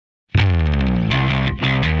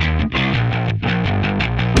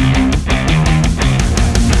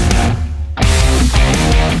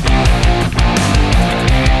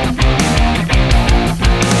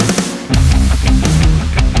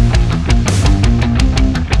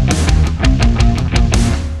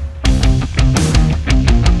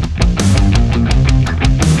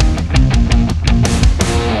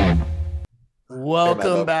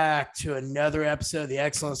to another episode of the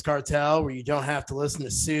Excellence Cartel, where you don't have to listen to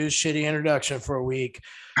Sue's shitty introduction for a week.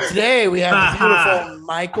 Today, we have the beautiful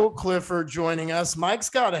Michael Clifford joining us. Mike's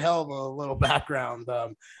got a hell of a little background.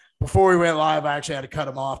 Before we went live, I actually had to cut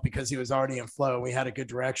him off because he was already in flow. We had a good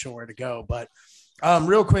direction where to go. But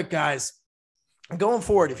real quick, guys, going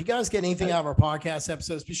forward, if you guys get anything out of our podcast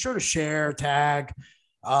episodes, be sure to share, tag,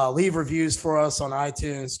 leave reviews for us on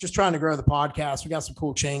iTunes. Just trying to grow the podcast. We got some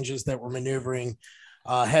cool changes that we're maneuvering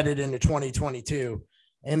headed into 2022.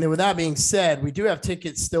 And then with that being said, we do have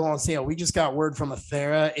tickets still on sale. We just got word from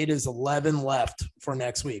Athera. It is 11 left for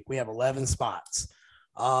next week. We have 11 spots.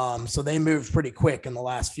 So they moved pretty quick in the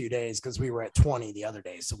last few days because we were at 20 the other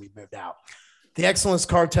day. So we moved out.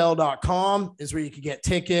 TheExcellenceCartel.com is where you can get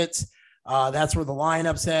tickets. That's where the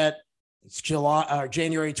lineup's at. It's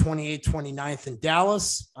January 28th, 29th in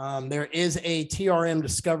Dallas. There is a TRM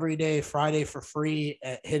Discovery Day Friday for free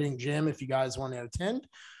at Hidden Gym if you guys want to attend.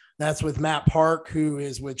 That's with Matt Park, who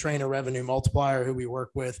is with Trainer Revenue Multiplier, who we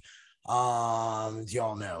work with, as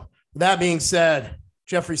y'all know. With that being said,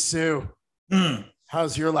 Jeffrey Sue,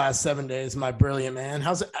 how's your last 7 days, my brilliant man?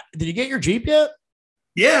 How's it? Did you get your Jeep yet?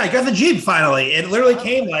 Yeah, I got the Jeep finally. It literally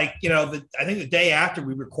came I think the day after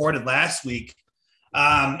we recorded last week.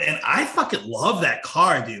 And I fucking love that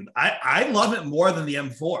car, dude. I love it more than the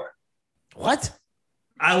M4. What?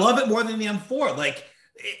 I love it more than the M4. Like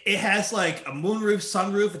it has like a moonroof,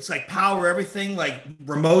 sunroof. It's like power everything, like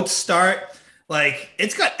remote start. Like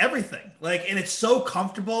it's got everything. Like, and it's so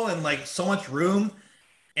comfortable and like so much room.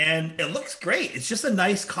 And it looks great. It's just a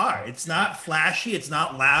nice car. It's not flashy. It's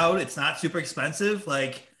not loud. It's not super expensive.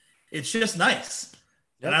 Like it's just nice.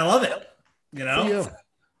 Yep. And I love it. You know?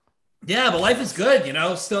 Yeah, but life is good,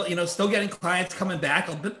 still getting clients coming back.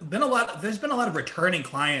 There's been a lot of returning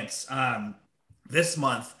clients this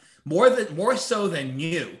month, more so than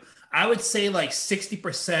new. I would say like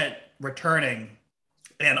 60% returning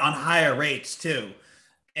and on higher rates too.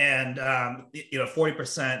 And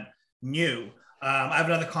 40% new. I have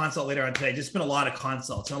another consult later on today. Just been a lot of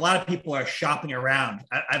consults and a lot of people are shopping around.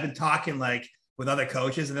 I've been talking with other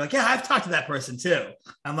coaches and they're like, yeah, I've talked to that person too.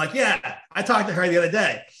 I'm like, yeah, I talked to her the other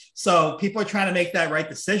day. So people are trying to make that right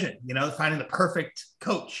decision, finding the perfect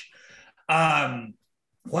coach.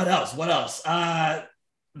 What else? I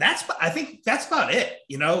think that's about it.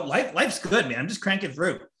 Life's good, man. I'm just cranking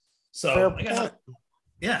through. So nothing else.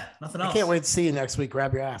 I can't wait to see you next week.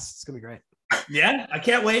 Grab your ass. It's going to be great. Yeah, I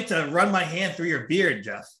can't wait to run my hand through your beard,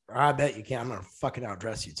 Jeff. I bet you can. I'm gonna fucking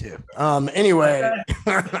outdress you too. Anyway,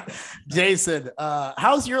 Jason,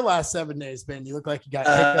 how's your last 7 days been? You look like you got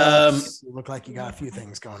hiccups. You look like you got a few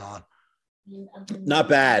things going on. Not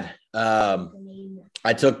bad.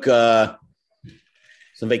 I took some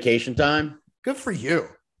vacation time. Good for you.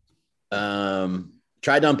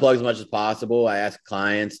 Tried to unplug as much as possible. I asked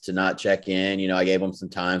clients to not check in. I gave them some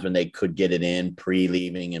times when they could get it in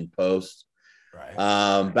pre-leaving and post. Right.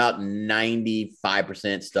 About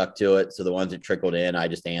 95% stuck to it. So the ones that trickled in, I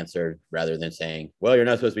just answered rather than saying, well, you're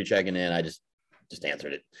not supposed to be checking in. I just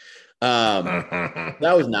answered it.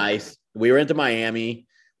 That was nice. We were into Miami.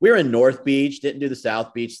 We were in North Beach, didn't do the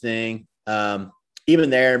South Beach thing. Even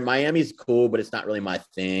there, Miami's cool, but it's not really my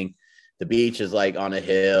thing. The beach is like on a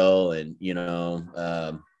hill and,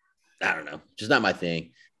 I don't know, just not my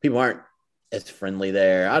thing. People aren't as friendly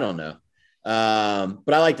there. I don't know.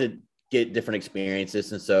 But I like to get different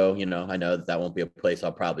experiences. And so, I know that won't be a place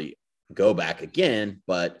I'll probably go back again.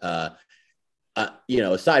 But,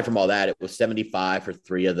 aside from all that, it was 75 for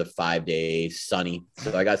 3 of the 5 days, sunny.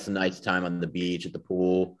 So I got some nice time on the beach at the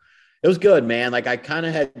pool. It was good, man. Like I kind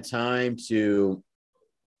of had time to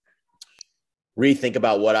rethink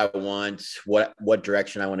about what I want, what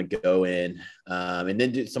direction I want to go in, and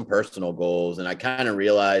then do some personal goals. And I kind of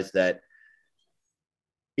realized that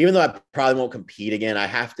even though I probably won't compete again, I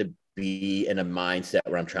have to be in a mindset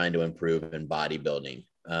where I'm trying to improve in bodybuilding.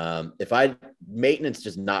 Maintenance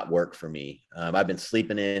does not work for me. I've been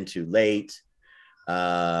sleeping in too late.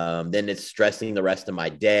 Then it's stressing the rest of my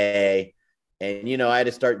day. And, I had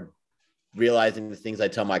to start realizing the things I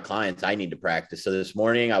tell my clients I need to practice. So this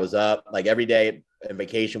morning I was up like every day in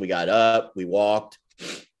vacation. We got up, we walked.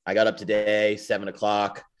 I got up today,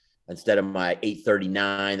 7:00 instead of my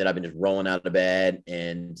 8:39 that I've been just rolling out of bed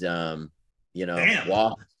and,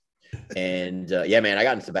 walked. And man, I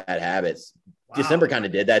got into some bad habits. Wow. December kind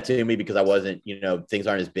of did that to me because I wasn't, things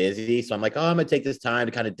aren't as busy. So I'm like, I'm going to take this time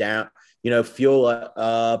to kind of down, fuel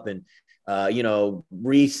up and,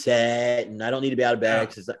 reset. And I don't need to be out of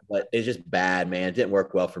bed, but it's just bad, man. It didn't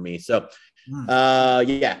work well for me. So,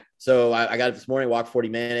 So I got up this morning, walked 40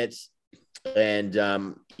 minutes and,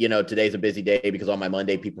 today's a busy day because all my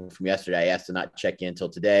Monday people from yesterday, I asked to not check in until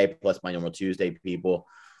today, plus my normal Tuesday people,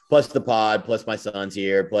 plus the pod, plus my son's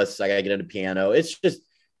here, plus I got to get into piano. It's just,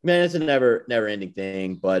 man, it's a never ending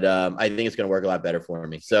thing, but I think it's going to work a lot better for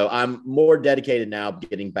me. So I'm more dedicated now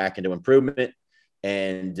getting back into improvement.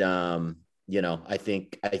 And, I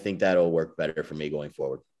think that'll work better for me going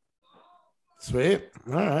forward. Sweet.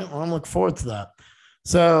 All right. Well, I'm looking forward to that.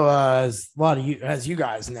 So as you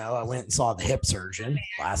guys know, I went and saw the hip surgeon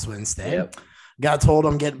last Wednesday. Yep. Got told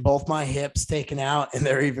I'm getting both my hips taken out, and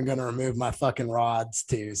they're even going to remove my fucking rods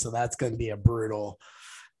too. So that's going to be a brutal,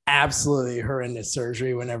 absolutely horrendous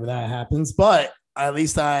surgery whenever that happens. But at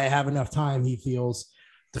least I have enough time, he feels,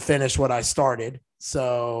 to finish what I started.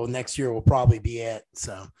 So next year will probably be it.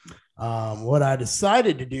 So what I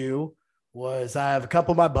decided to do was I have a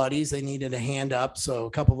couple of my buddies, they needed a hand up. So a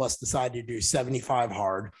couple of us decided to do 75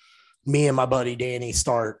 hard. Me and my buddy Danny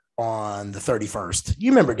start on the 31st.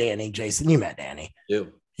 You remember Danny, Jason? You met Danny.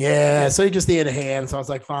 Yeah. So he just needed a hand. So I was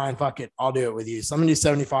like, fine, fuck it. I'll do it with you. So I'm going to do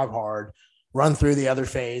 75 hard, run through the other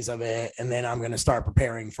phase of it. And then I'm going to start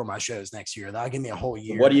preparing for my shows next year. That'll give me a whole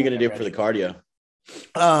year. What are you going to do for the cardio?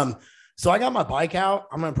 So I got my bike out.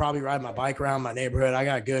 I'm going to probably ride my bike around my neighborhood. I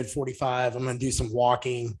got a good 45. I'm going to do some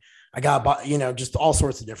walking. I got, just all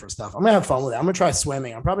sorts of different stuff. I'm going to have fun with it. I'm going to try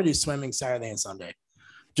swimming. I'll probably do swimming Saturday and Sunday.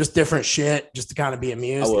 Just different shit, just to kind of be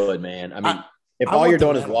amused. I would, man. I mean, if all you're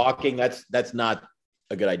doing is walking, that's not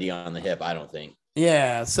a good idea on the hip, I don't think.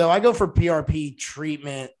 Yeah. So I go for PRP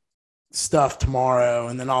treatment stuff tomorrow,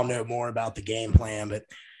 and then I'll know more about the game plan. But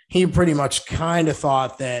he pretty much kind of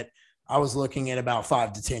thought that I was looking at about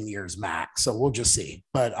 5 to 10 years max. So we'll just see.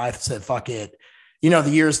 But I said, fuck it.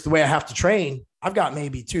 The way I have to train, I've got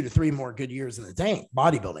maybe 2 to 3 more good years in the tank,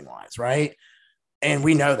 bodybuilding wise, right? And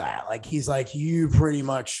we know that. Like, he's like, you pretty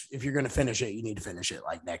much, if you're going to finish it, you need to finish it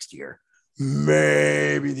like next year,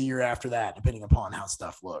 maybe the year after that, depending upon how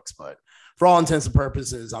stuff looks. But for all intents and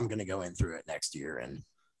purposes, I'm going to go in through it next year and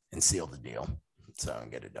seal the deal. So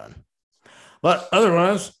and get it done. But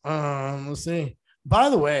otherwise, let's see. By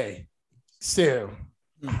the way, Stu,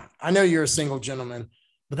 I know you're a single gentleman,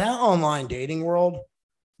 but that online dating world,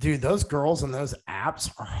 dude, those girls and those apps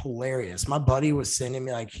are hilarious. My buddy was sending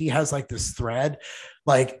me, like, he has like this thread,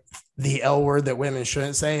 like the L word that women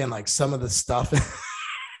shouldn't say, and like some of the stuff.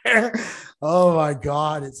 Oh my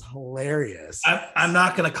God, it's hilarious. I'm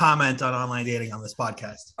not going to comment on online dating on this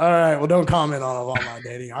podcast. All right, well, don't comment on online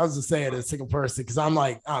dating. I was just saying as a single person because I'm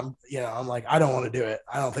like, I don't want to do it.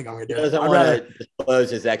 I don't think I'm going to do it. Doesn't want to disclose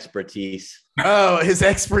his expertise. Oh, his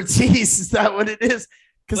expertise, is that what it is?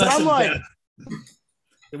 Because I'm like.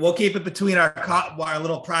 We'll keep it between our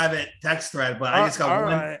little private text thread, but I just got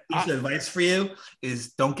one piece of advice for you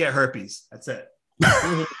is don't get herpes. That's it.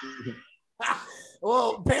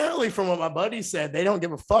 Well, apparently from what my buddy said, they don't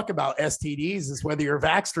give a fuck about STDs as whether you're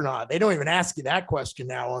vaxxed or not. They don't even ask you that question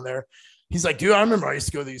now on there. He's like, dude, I remember I used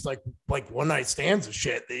to go to these like one night stands and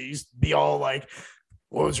shit. They used to be all like,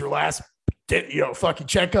 what was your last, fucking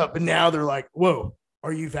checkup? And now they're like, whoa,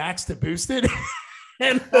 are you vaxxed and boosted?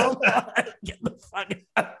 And I'm like, get the fuck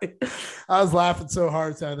out of here. I was laughing so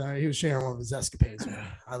hard that he was sharing one of his escapades.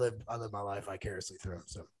 I live my life vicariously through him.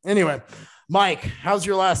 So anyway, Mike, how's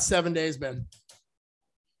your last 7 days been?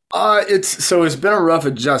 It's been a rough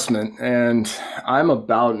adjustment, and I'm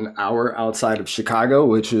about an hour outside of Chicago,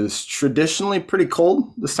 which is traditionally pretty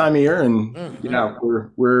cold this time of year, and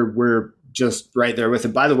we're just right there with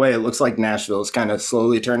it. By the way, it looks like Nashville is kind of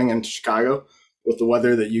slowly turning into Chicago with the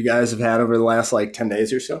weather that you guys have had over the last 10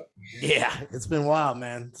 days or so. Yeah, it's been wild,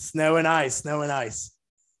 man. Snow and ice.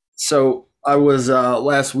 So I was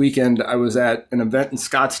last weekend, I was at an event in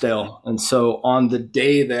Scottsdale. And so on the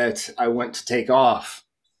day that I went to take off,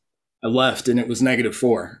 I left and it was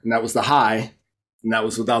 -4. And that was the high. And that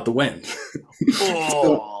was without the wind.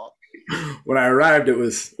 So when I arrived, it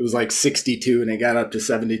was like 62 and it got up to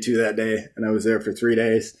 72 that day. And I was there for 3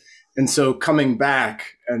 days. And so coming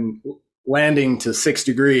back and landing to 6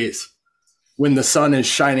 degrees when the sun is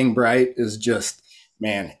shining bright is just,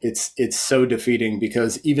 man, it's so defeating,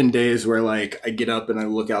 because even days where I get up and I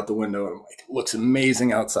look out the window and I'm like, it looks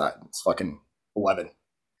amazing outside. It's fucking 11.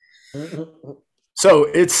 So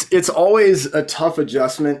it's always a tough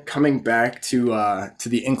adjustment coming back to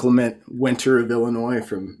the inclement winter of Illinois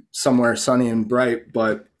from somewhere sunny and bright,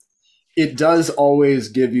 but it does always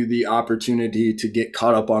give you the opportunity to get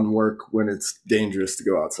caught up on work when it's dangerous to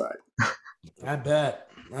go outside. I bet.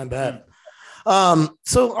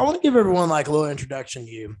 So I want to give everyone a little introduction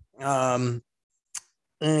to you.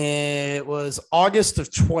 It was August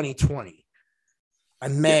of 2020. I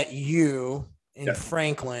met you in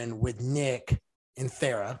Franklin with Nick in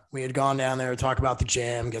Thera. We had gone down there to talk about the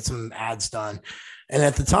gym, get some ads done. And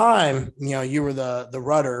at the time, you know, you were the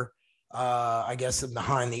rudder, I guess,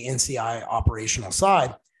 behind the NCI operational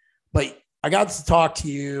side. But I got to talk to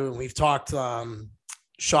you, and we've talked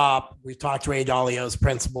shop. We've talked Ray Dalio's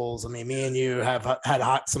principles. I mean, me and you have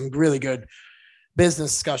had some really good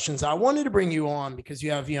business discussions. I wanted to bring you on because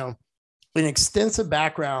you have, you know, an extensive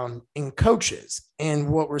background in coaches, and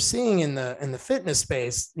what we're seeing in the fitness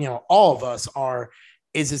space, you know, all of us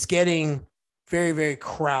is it's getting very, very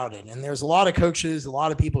crowded. And there's a lot of coaches, a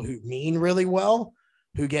lot of people who mean really well,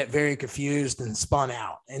 who get very confused and spun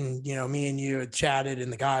out. And, you know, me and you had chatted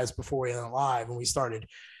and the guys before we went live, and we started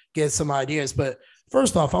getting some ideas. But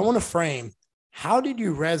first off, I want to frame, how did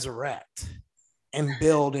you resurrect and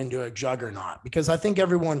build into a juggernaut? Because I think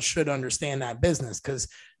everyone should understand that business, because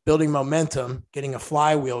building momentum, getting a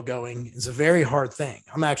flywheel going is a very hard thing.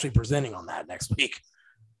 I'm actually presenting on that next week.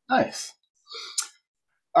 Nice.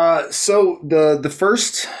 So the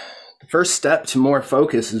first step to more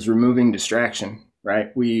focus is removing distraction, right?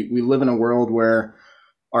 We live in a world where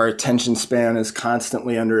our attention span is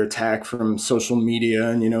constantly under attack from social media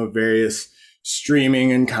and, you know, various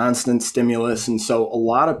streaming and constant stimulus. And so a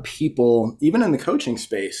lot of people, even in the coaching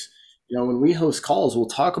space, you know, when we host calls, we'll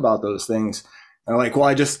talk about those things. They're like, well,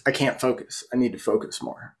 I can't focus. I need to focus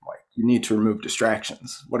more. I'm like, you need to remove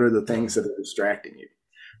distractions. What are the things that are distracting you?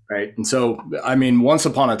 Right. And so, I mean, once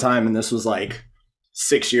upon a time, and this was like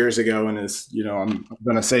 6 years ago, and is, you know, I'm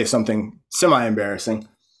going to say something semi-embarrassing.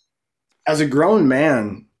 As a grown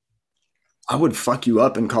man, I would fuck you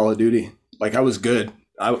up in Call of Duty. Like, I was good.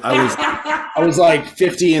 I was like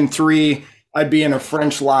 50-3. I'd be in a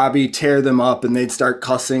French lobby, tear them up, and they'd start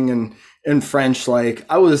cussing and in French. Like,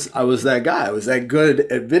 I was that guy. I was that good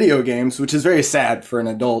at video games, which is very sad for an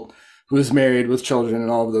adult who is married with children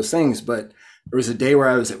and all of those things. But there was a day where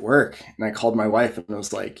I was at work and I called my wife and I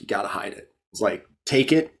was like, you got to hide it. I was like,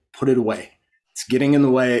 take it, put it away. It's getting in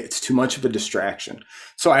the way. It's too much of a distraction.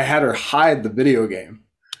 So I had her hide the video game.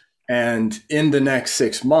 And in the next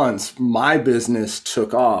 6 months, my business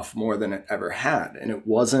took off more than it ever had. And it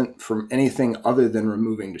wasn't from anything other than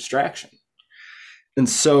removing distraction. And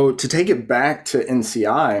so to take it back to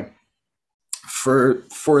NCI,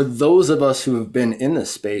 for those of us who have been in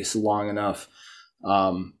this space long enough,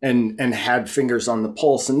 and had fingers on the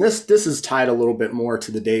pulse, and this is tied a little bit more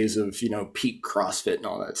to the days of, you know, peak CrossFit and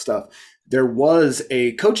all that stuff. There was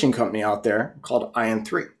a coaching company out there called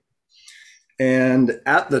IN3. And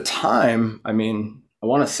at the time, I mean, I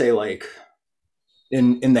want to say like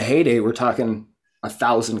in the heyday, we're talking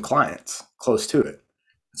 1,000 clients, close to it.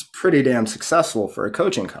 It's pretty damn successful for a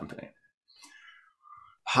coaching company.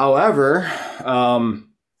 However,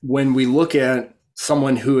 when we look at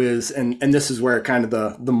someone who is, and this is where kind of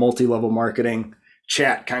the multi-level marketing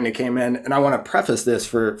chat kind of came in, and I want to preface this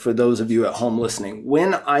for those of you at home listening.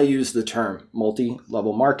 When I use the term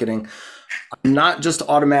multi-level marketing, I'm not just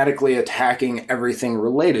automatically attacking everything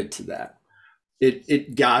related to that.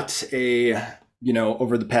 It got a, you know,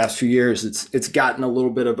 over the past few years, it's gotten a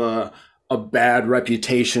little bit of a bad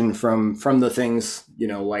reputation from the things, you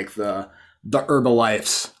know, like the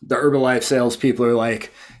Herbalifes. The Herbalife salespeople are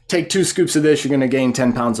like, take 2 scoops of this, you're going to gain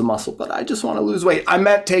 10 pounds of muscle. But I just want to lose weight. I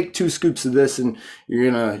meant take 2 scoops of this and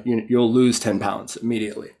you'll lose 10 pounds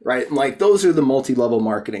immediately, right? And like, those are the multi-level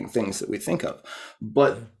marketing things that we think of.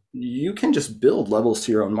 But you can just build levels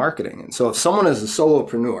to your own marketing. And so if someone is a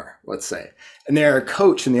solopreneur, let's say, and they're a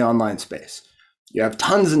coach in the online space, you have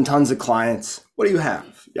tons and tons of clients. What do you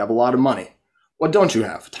have? You have a lot of money. What don't you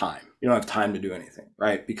have? Time. You don't have time to do anything,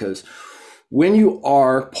 right? Because when you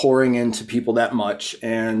are pouring into people that much,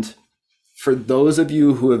 and for those of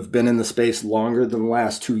you who have been in the space longer than the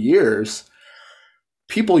last 2 years,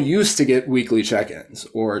 people used to get weekly check-ins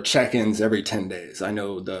or check-ins every 10 days. I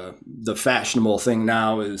know the fashionable thing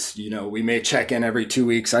now is, you know, we may check in every 2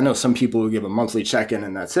 weeks. I know some people who give a monthly check-in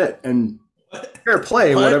and that's it. And fair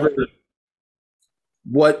play,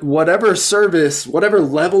 whatever service, whatever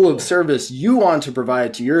level of service you want to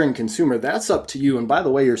provide to your end consumer, that's up to you. And by the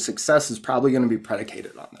way, your success is probably going to be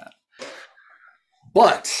predicated on that.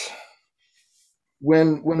 But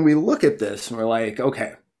when we look at this and we're like,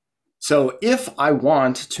 okay, so if I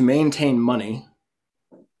want to maintain money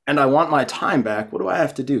and I want my time back, what do I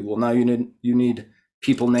have to do? Well, now you need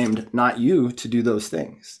people named not you to do those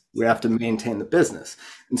things. We have to maintain the business.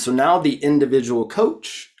 And so now the individual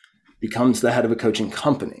coach becomes the head of a coaching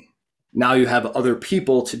company. Now you have other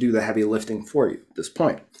people to do the heavy lifting for you at this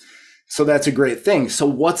point. So that's a great thing. So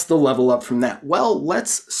what's the level up from that? Well,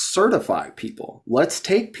 let's certify people. Let's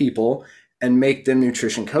take people and make them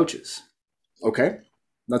nutrition coaches. Okay,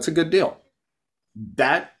 that's a good deal.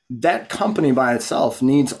 That that company by itself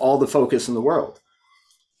needs all the focus in the world.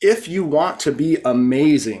 If you want to be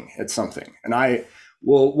amazing at something, and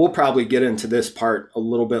we'll probably get into this part a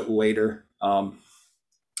little bit later. I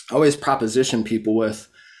always proposition people with,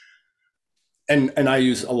 and I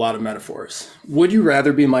use a lot of metaphors. Would you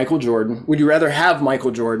rather be Michael Jordan? Would you rather have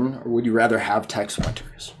Michael Jordan, or would you rather have Tex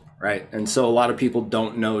Winters? Right. And so a lot of people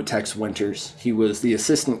don't know Tex Winters. He was the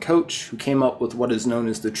assistant coach who came up with what is known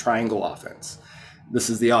as the triangle offense.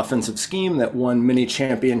 This is the offensive scheme that won many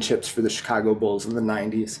championships for the Chicago Bulls in the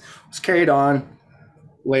 90s. It was carried on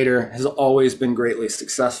later, has always been greatly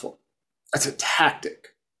successful. That's a tactic.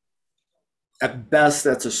 At best,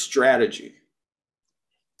 that's a strategy.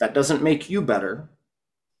 That doesn't make you better.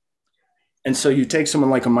 And so you take someone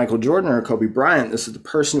like a Michael Jordan or a Kobe Bryant. This is the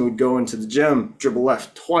person who would go into the gym, dribble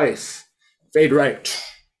left twice, fade right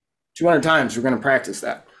 200 times. We're going to practice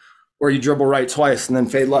that. Or you dribble right twice and then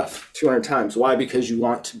fade left 200 times. Why? Because you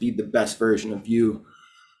want to be the best version of you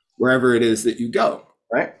wherever it is that you go,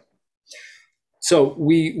 right? So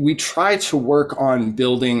we try to work on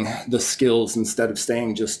building the skills instead of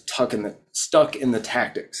staying just stuck in the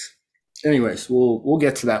tactics. Anyways, we'll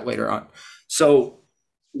get to that later on. So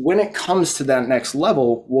when it comes to that next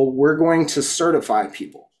level, well, we're going to certify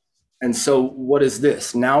people. And so what is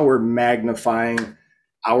this? Now we're magnifying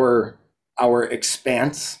our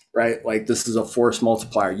expanse, right? Like this is a force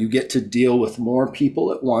multiplier. You get to deal with more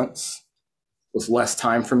people at once with less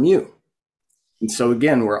time from you. And so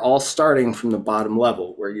again, we're all starting from the bottom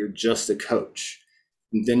level where you're just a coach.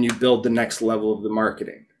 And then you build the next level of the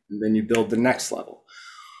marketing. And then you build the next level.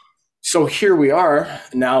 So here we are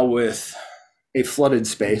now with a flooded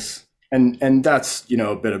space. And that's,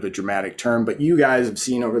 a bit of a dramatic term, but you guys have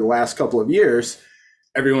seen over the last couple of years,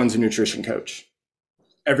 everyone's a nutrition coach.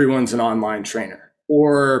 Everyone's an online trainer,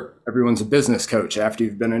 or everyone's a business coach after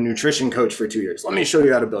you've been a nutrition coach for 2 years. Let me show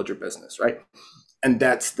you how to build your business, right? And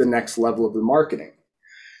that's the next level of the marketing.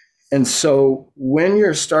 And so when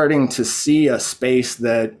you're starting to see a space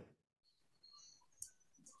that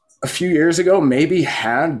a few years ago maybe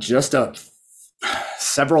had just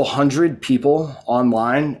several hundred people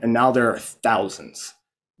online, and now there are thousands,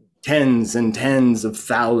 tens and tens of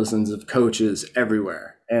thousands of coaches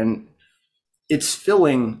everywhere. And it's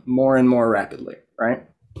filling more and more rapidly, right?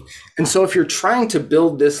 And so if you're trying to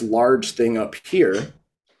build this large thing up here,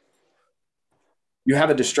 you have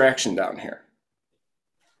a distraction down here.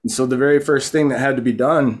 And so the very first thing that had to be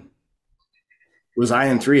done was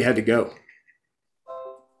IN3 had to go.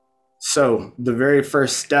 So the very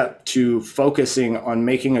first step to focusing on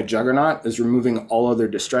making a juggernaut is removing all other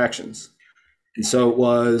distractions. And so it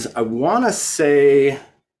was, I want to say,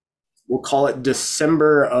 we'll call it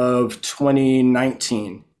December of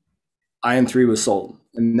 2019, IN3 was sold.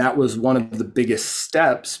 And that was one of the biggest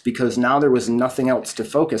steps because now there was nothing else to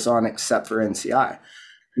focus on except for NCI.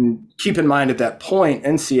 And keep in mind at that point,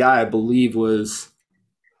 NCI, I believe, was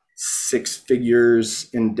 6 figures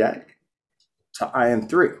in debt to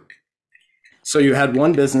IN3. So you had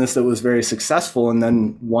one business that was very successful and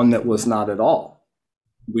then one that was not at all.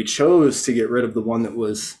 We chose to get rid of the one that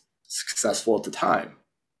was successful at the time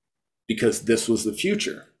because this was the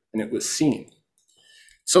future and it was seen.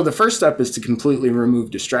 So the first step is to completely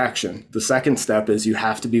remove distraction. The second step is you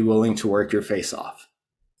have to be willing to work your face off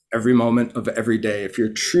every moment of every day if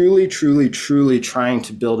you're truly, truly, truly trying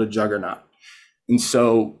to build a juggernaut. And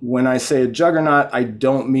so when I say a juggernaut, I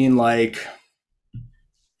don't mean like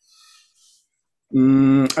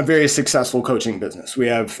a very successful coaching business. We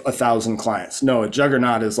have 1,000 clients. No, a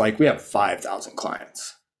juggernaut is like we have 5,000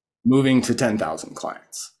 clients, moving to 10,000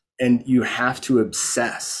 clients. And you have to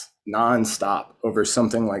obsess nonstop over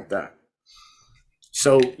something like that.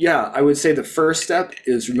 So yeah, I would say the first step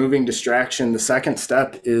is removing distraction. The second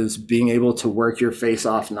step is being able to work your face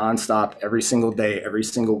off nonstop every single day, every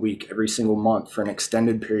single week, every single month for an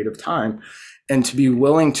extended period of time, and to be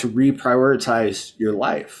willing to reprioritize your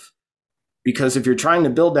life. Because if you're trying to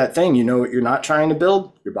build that thing, you know what you're not trying to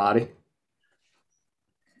build? Your body,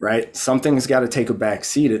 right? Something's got to take a back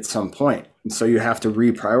seat at some point. And so you have to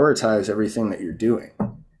reprioritize everything that you're doing.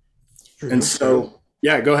 True. And so,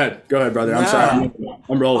 yeah, go ahead, brother. I'm sorry.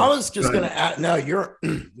 I'm rolling. I was just going to add,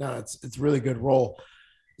 it's really good roll.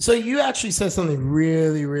 So you actually said something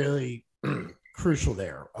really, really crucial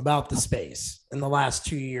there about the space in the last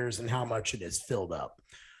 2 years and how much it has filled up.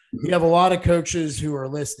 You have a lot of coaches who are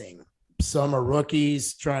listening. Some are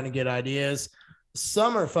rookies trying to get ideas.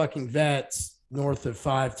 Some are fucking vets north of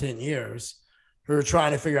 5-10 years who are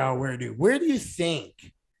trying to figure out where to do. Where do you think,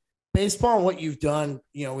 based upon what you've done,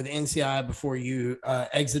 with NCI before you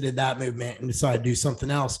exited that movement and decided to do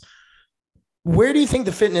something else, Where do you think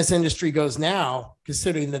the fitness industry goes now,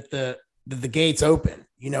 considering that the gates open?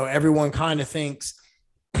 Everyone kind of thinks,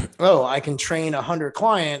 oh, I can train 100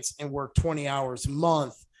 clients and work 20 hours a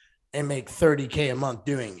month and make 30K a month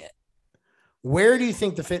doing it. Where do you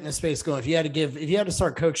think the fitness space is going? If you had to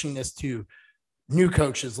start coaching this to new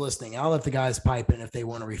coaches listening, I'll let the guys pipe in if they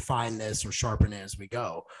want to refine this or sharpen it as we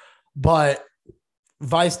go. But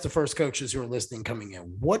advice to first coaches who are listening coming in,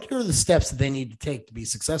 what are the steps that they need to take to be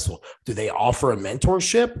successful? Do they offer a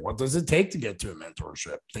mentorship? What does it take to get to a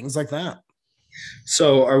mentorship? Things like that.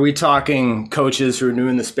 So are we talking coaches who are new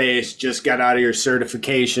in the space, just got out of your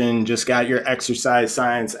certification, just got your exercise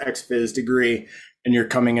science, ex-phys degree, and you're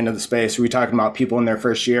coming into the space? Are we talking about people in their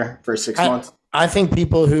first year, first 6 months? I think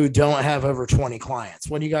people who don't have over 20 clients.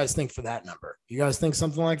 What do you guys think for that number? You guys think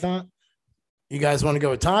something like that? You guys want to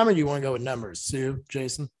go with time or do you want to go with numbers? Sue,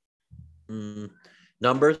 Jason?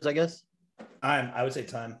 Numbers, I guess. I would say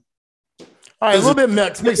time. All right, a little bit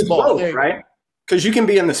mixed ball. Both, right? Because you can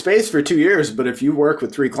be in the space for 2 years, but if you work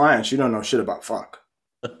with 3 clients, you don't know shit about fuck.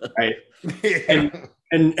 Right? Yeah.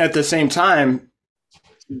 And at the same time,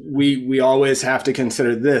 we always have to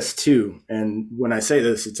consider this too. And when I say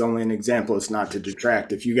this, it's only an example. It's not to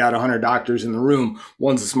detract. If you got 100 doctors in the room,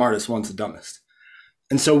 one's the smartest, one's the dumbest.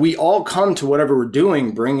 And so we all come to whatever we're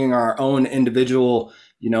doing, bringing our own individual,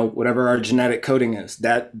 whatever our genetic coding is,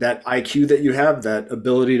 that IQ that you have, that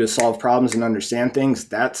ability to solve problems and understand things,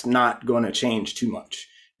 that's not going to change too much.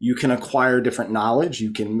 You can acquire different knowledge.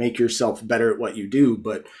 You can make yourself better at what you do,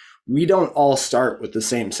 but we don't all start with the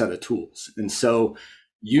same set of tools. And so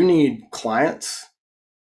you need clients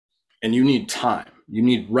and you need time. You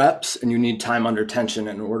need reps and you need time under tension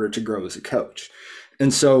in order to grow as a coach.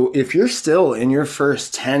 And so if you're still in your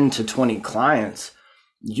first 10 to 20 clients,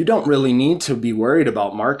 you don't really need to be worried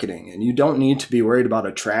about marketing, and you don't need to be worried about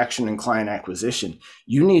attraction and client acquisition.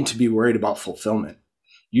 You need to be worried about fulfillment.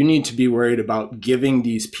 You need to be worried about giving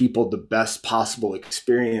these people the best possible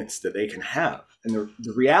experience that they can have. And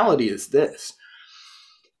the reality is this: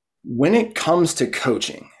 when it comes to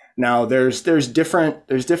coaching, now there's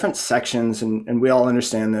different sections, and we all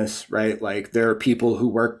understand this, right? Like there are people who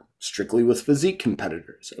work strictly with physique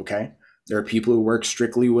competitors, okay? There are people who work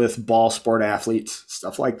strictly with ball sport athletes,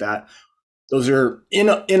 stuff like that. Those are, in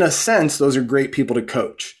a sense, those are great people to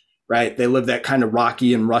coach, right? They live that kind of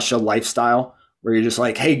Rocky and Russia lifestyle where you're just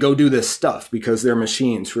like, hey, go do this stuff, because they're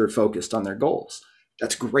machines who are focused on their goals.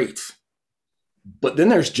 That's great. But then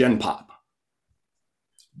there's Gen Pop.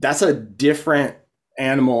 That's a different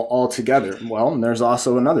animal altogether. Well, and there's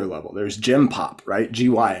also another level. There's Gym Pop, right?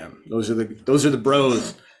 GYM. Those are the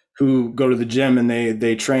bros who go to the gym and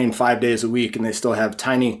they train 5 days a week, and they still have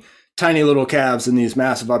tiny little calves and these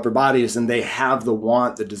massive upper bodies, and they have the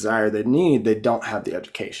want, the desire they need. They don't have the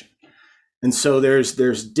education. And so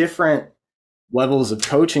there's different levels of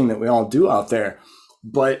coaching that we all do out there.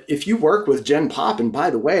 But if you work with Gen Pop, and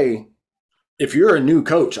by the way, if you're a new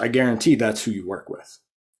coach, I guarantee that's who you work with,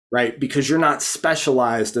 right? Because you're not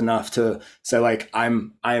specialized enough to say like, I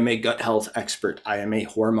am a gut health expert. I am a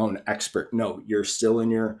hormone expert. No, you're still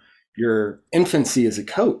in your infancy as a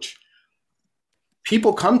coach.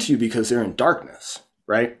 People come to you because they're in darkness,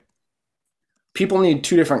 right? People need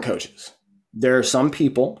 2 different coaches. There are some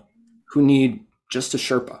people who need just a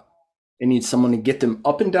Sherpa. They need someone to get them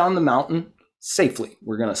up and down the mountain safely.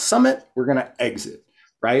 We're going to summit, we're going to exit,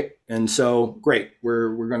 right? And so great,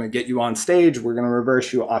 we're going to get you on stage, we're going to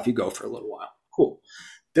reverse you, off you go for a little while. Cool.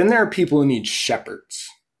 Then there are people who need shepherds,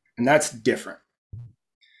 and that's different.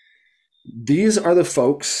 These are the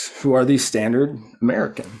folks who are the standard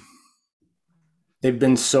American. They've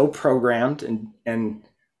been so programmed and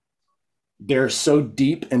they're so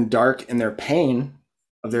deep and dark in their pain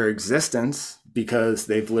of their existence because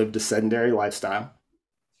they've lived a sedentary lifestyle.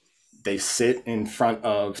 They sit in front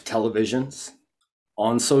of televisions,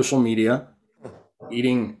 on social media,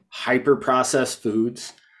 eating hyper processed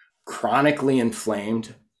foods, chronically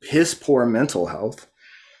inflamed, piss poor mental health.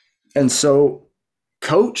 And so,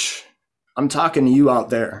 coach, I'm talking to you out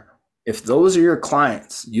there. If those are your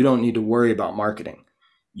clients, you don't need to worry about marketing.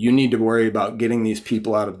 You need to worry about getting these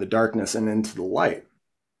people out of the darkness and into the light.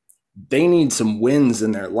 They need some wins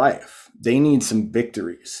in their life. They need some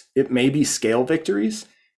victories. It may be scale victories,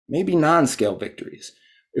 maybe non-scale victories.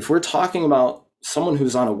 If we're talking about someone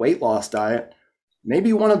who's on a weight loss diet,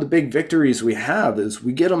 maybe one of the big victories we have is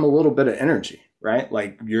we get them a little bit of energy, right?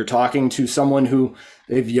 Like you're talking to someone who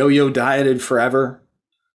they've yo-yo dieted forever.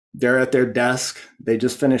 They're at their desk. They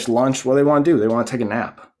just finished lunch. What do they want to do? They want to take a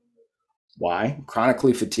nap. Why?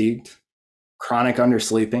 Chronically fatigued, chronic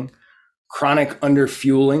undersleeping, chronic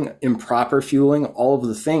underfueling, improper fueling, all of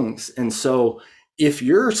the things. And so If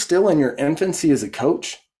you're still in your infancy as a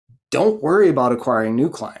coach, don't worry about acquiring new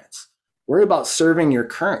clients. Worry about serving your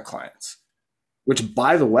current clients, which,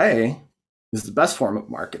 by the way, is the best form of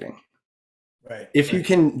marketing. Right. If you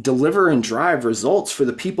can deliver and drive results for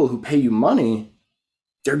the people who pay you money,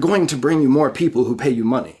 they're going to bring you more people who pay you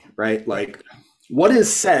money, right? Like, what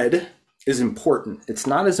is said is important. It's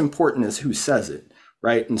not as important as who says it,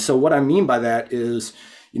 right? And so what I mean by that is,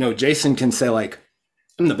 Jason can say, like,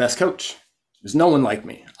 I'm the best coach. There's no one like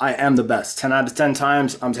me. I am the best. 10 out of 10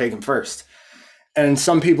 times, I'm taking first. And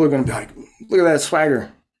some people are going to be like, look at that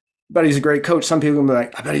swagger. I bet he's a great coach. Some people are going to be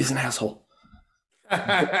like, I bet he's an asshole.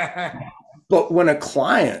 But when a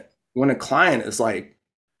client is like,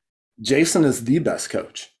 Jason is the best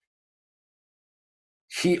coach,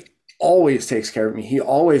 he always takes care of me. He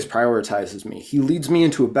always prioritizes me. He leads me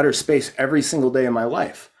into a better space every single day of my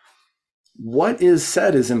life. What is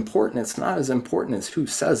said is important. It's not as important as who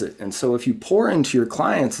says it. And so if you pour into your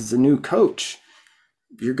clients as a new coach,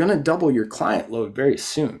 you're going to double your client load very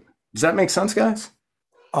soon. Does that make sense, guys?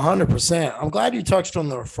 100%. I'm glad you touched on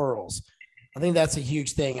the referrals. I think that's a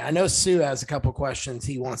huge thing. I know Sue has a couple questions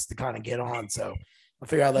he wants to kind of get on, so I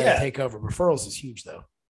figure I'll let him take over. Referrals is huge, though.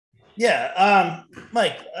 Yeah.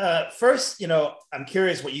 Mike, first, I'm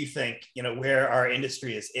curious what you think, where our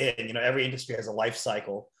industry is in. Every industry has a life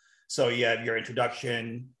cycle. So you have your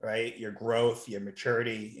introduction, right? Your growth, your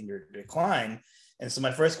maturity, and your decline. And so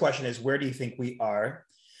my first question is, where do you think we are?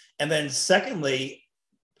 And then secondly,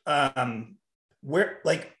 where,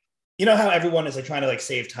 like, how everyone is like trying to like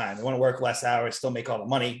save time. They want to work less hours, still make all the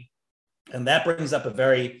money. And that brings up a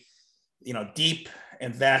very, deep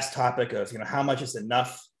and vast topic of, how much is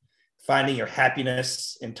enough, finding your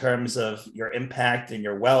happiness in terms of your impact and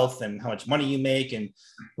your wealth and how much money you make and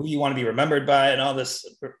who you want to be remembered by and all this,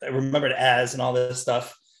 remembered as, and all this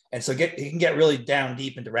stuff. And so you can get really down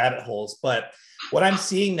deep into rabbit holes. But what I'm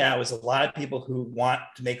seeing now is a lot of people who want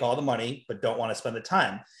to make all the money, but don't want to spend the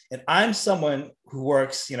time. And I'm someone who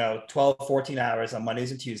works, 12, 14 hours on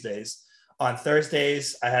Mondays and Tuesdays. On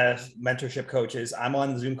Thursdays, I have mentorship coaches. I'm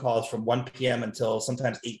on Zoom calls from 1 p.m. until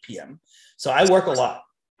sometimes 8 p.m. So I work a lot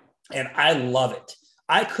and I love it.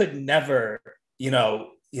 I could never,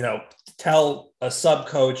 tell a sub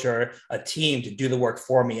coach or a team to do the work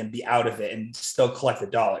for me and be out of it and still collect the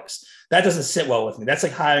dollars. That doesn't sit well with me. That's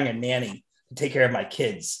like hiring a nanny to take care of my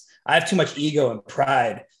kids. I have too much ego and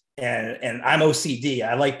pride, and I'm OCD.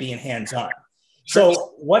 I like being hands-on.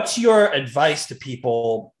 So what's your advice to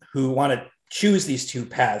people who want to choose these two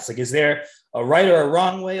paths? Like, is there a right or a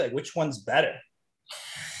wrong way? Like, which one's better?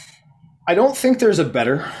 I don't think there's a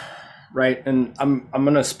better, right? And I'm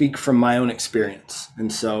going to speak from my own experience.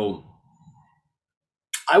 And so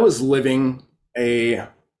I was living a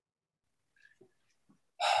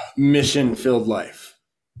mission-filled life,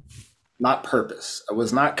 not purpose. I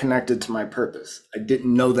was not connected to my purpose. I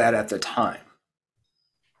didn't know that at the time.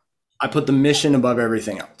 I put the mission above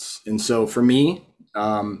everything else. And so for me,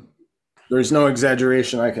 there's no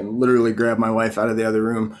exaggeration. I can literally grab my wife out of the other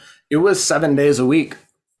room. It was 7 days a week,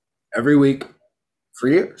 every week for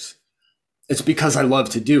years. It's because I love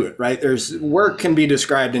to do it, right? Work can be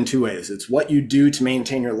described in two ways. It's what you do to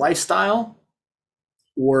maintain your lifestyle,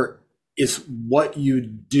 or it's what you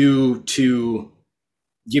do to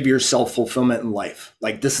give yourself fulfillment in life.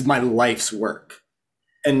 Like, this is my life's work.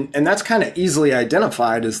 And that's kind of easily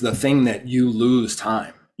identified as the thing that you lose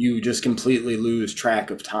time. You just completely lose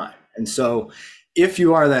track of time. And so if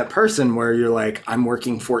you are that person where you're like, I'm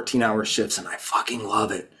working 14-hour shifts and I fucking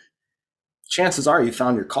love it, chances are you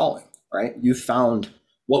found your calling, right? You found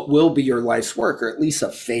what will be your life's work, or at least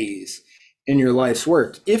a phase in your life's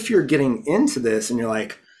work. If you're getting into this and you're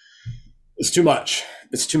like, it's too much,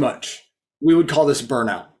 we would call this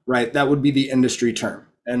burnout, right? That would be the industry term.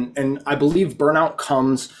 And I believe burnout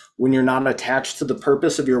comes when you're not attached to the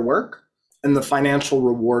purpose of your work and the financial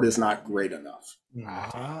reward is not great enough.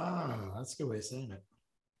 That's a good way of saying it.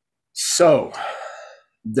 So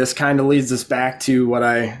this kind of leads us back to what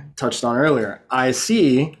I touched on earlier. I've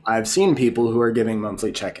seen people who are giving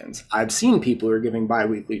monthly check-ins. I've seen people who are giving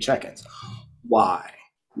bi-weekly check-ins. Why?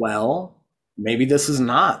 Well, maybe this is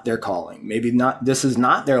not their calling. This is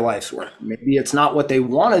not their life's work. Maybe it's not what they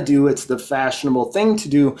want to do. It's the fashionable thing to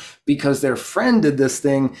do because their friend did this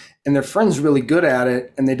thing and their friend's really good at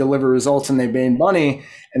it and they deliver results and they made money.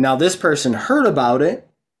 And now this person heard about it.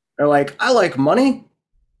 They're like, I like money.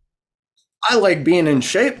 I like being in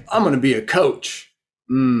shape. I'm going to be a coach.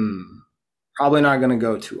 Probably not going to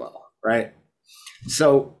go too well, right?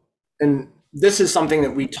 So, and this is something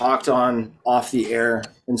that we talked on off the air.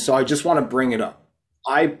 And so I just want to bring it up.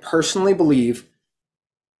 I personally believe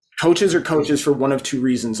Coaches are coaches for one of two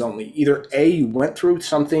reasons only. Either A, you went through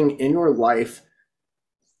something in your life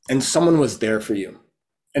and someone was there for you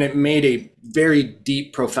and it made a very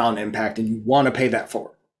deep, profound impact and you want to pay that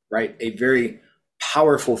forward, right? A very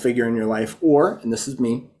powerful figure in your life. Or, and this is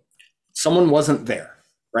me, someone wasn't there,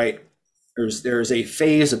 right? There's a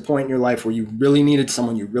phase, a point in your life where you really needed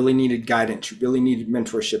someone, you really needed guidance, you really needed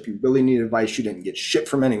mentorship, you really needed advice, you didn't get shit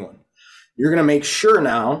from anyone. You're going to make sure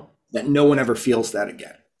now that no one ever feels that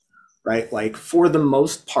again, right? Like for the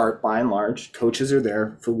most part, by and large, coaches are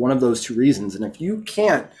there for one of those two reasons. And if you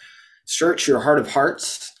can't search your heart of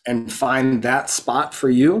hearts and find that spot for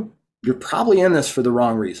you, you're probably in this for the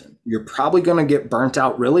wrong reason. You're probably going to get burnt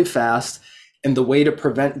out really fast. And the way to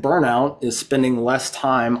prevent burnout is spending less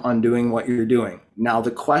time on doing what you're doing. Now,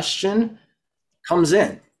 the question comes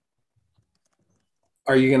in.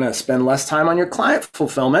 Are you going to spend less time on your client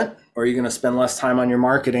fulfillment, or are you going to spend less time on your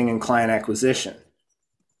marketing and client acquisition?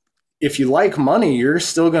 If you like money, you're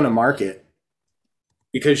still going to market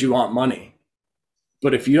because you want money.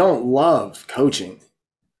 But if you don't love coaching,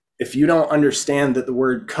 if you don't understand that the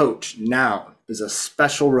word coach, noun, is a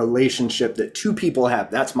special relationship that two people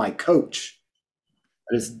have, that's my coach.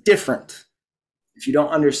 That is different. If you don't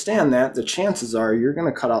understand that, the chances are you're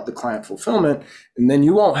going to cut out the client fulfillment, and then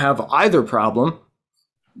you won't have either problem,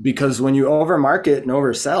 because when you overmarket and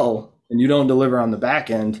oversell and you don't deliver on the back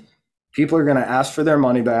end, people are going to ask for their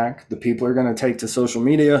money back. The people are going to take to social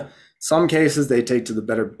media. Some cases they take to the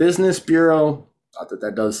Better Business Bureau. Not that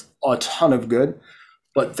that does a ton of good,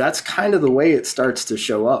 but that's kind of the way it starts to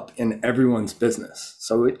show up in everyone's business.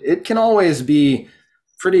 So it can always be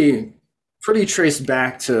pretty traced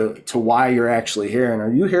back to why you're actually here, and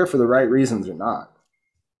are you here for the right reasons or not?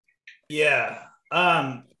 Yeah.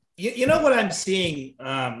 You know what I'm seeing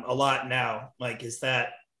a lot now, like, is that,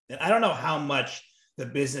 and I don't know how much the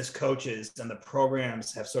business coaches and the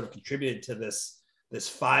programs have sort of contributed to this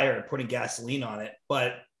fire and putting gasoline on it,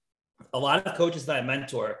 but a lot of coaches that I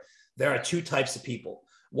mentor, there are two types of people.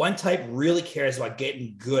 One type really cares about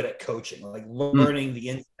getting good at coaching, like learning the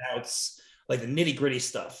ins and outs, like the nitty gritty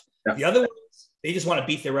stuff. Yeah. The other ones, they just want to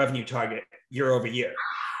beat their revenue target year over year.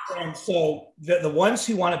 And so the ones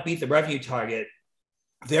who want to beat the revenue target,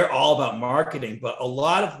 they're all about marketing. But a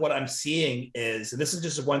lot of what I'm seeing is, and this is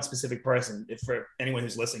just one specific person, if for anyone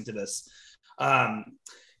who's listening to this,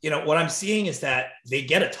 what I'm seeing is that they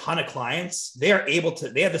get a ton of clients. They have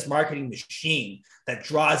this marketing machine that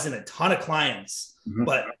draws in a ton of clients,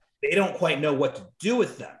 but they don't quite know what to do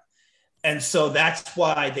with them. And so that's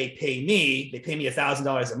why they pay me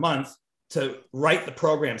 $1,000 a month to write the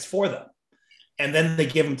programs for them. And then they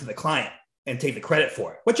give them to the client and take the credit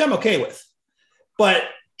for it, which I'm okay with. But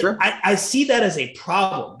sure. I see that as a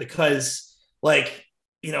problem because, like,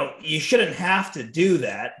 you shouldn't have to do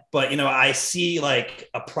that, but I see like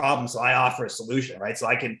a problem, so I offer a solution, right? So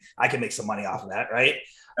I can make some money off of that, right?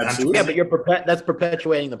 Absolutely. Yeah, but that's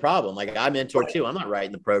perpetuating the problem. Like, I mentor too. I'm not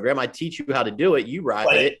writing the program. I teach you how to do it. You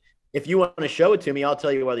write it. If you want to show it to me, I'll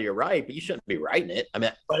tell you whether you're right, but you shouldn't be writing it. I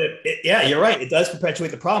mean, but yeah, you're right. It does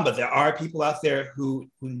perpetuate the problem, but there are people out there who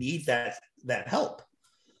need that help.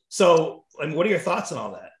 So, and what are your thoughts on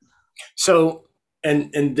all that? So,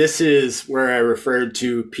 and this is where I referred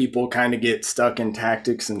to people kind of get stuck in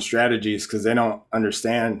tactics and strategies because they don't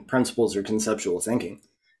understand principles or conceptual thinking.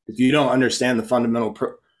 If you don't understand the fundamental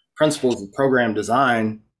principles of program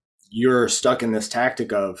design, you're stuck in this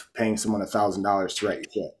tactic of paying someone $1,000 to write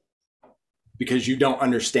your shit because you don't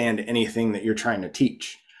understand anything that you're trying to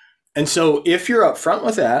teach. And so if you're upfront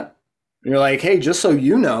with that, and you're like, hey, just so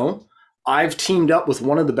you know, I've teamed up with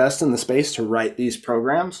one of the best in the space to write these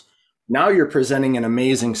programs. Now you're presenting an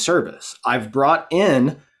amazing service. I've brought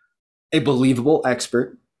in a believable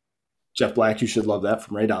expert. Jeff Black, you should love that,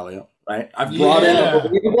 from Ray Dalio, right? I've brought in a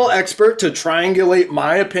believable expert to triangulate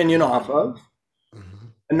my opinion off of.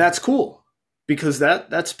 And that's cool because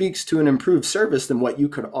that speaks to an improved service than what you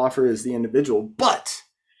could offer as the individual. But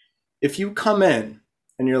if you come in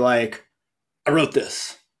and you're like, I wrote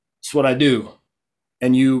this, it's what I do,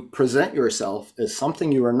 and you present yourself as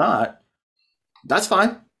something you are not, that's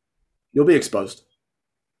fine. You'll be exposed.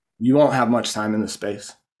 You won't have much time in this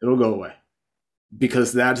space. It'll go away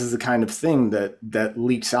because that is the kind of thing that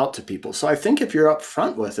leaks out to people. So I think if you're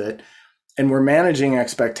upfront with it and we're managing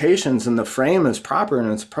expectations and the frame is proper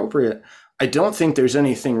and it's appropriate, I don't think there's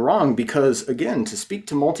anything wrong because, again, to speak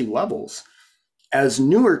to multi-levels, as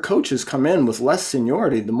newer coaches come in with less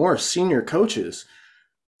seniority, the more senior coaches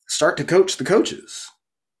start to coach the coaches.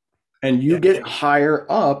 And you get higher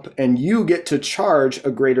up and you get to charge a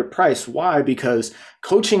greater price. Why? Because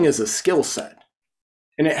coaching is a skill set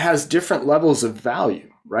and it has different levels of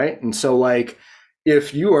value, right? And so, like,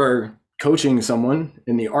 if you are coaching someone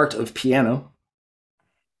in the art of piano,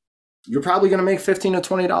 you're probably going to make $15 to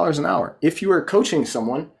 $20 an hour. If you are coaching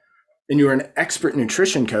someone and you're an expert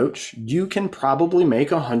nutrition coach, you can probably make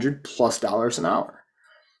 $100+ an hour.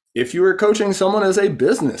 If you are coaching someone as a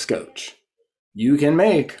business coach, you can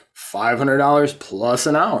make $500 plus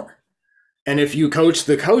an hour. And if you coach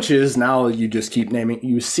the coaches, now you just keep naming,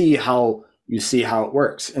 you see how it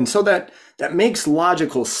works. And so that makes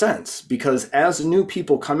logical sense, because as new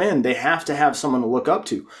people come in, they have to have someone to look up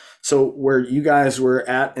to. So where you guys were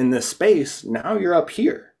at in this space, now you're up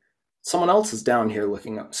here. Someone else is down here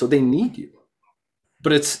looking up. So they need you.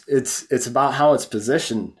 But it's about how it's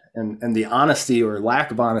positioned and the honesty or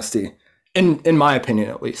lack of honesty, in my opinion,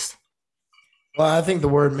 at least. Well, I think the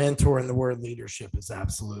word mentor and the word leadership is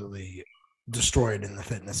absolutely destroyed in the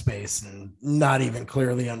fitness space and not even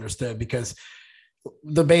clearly understood, because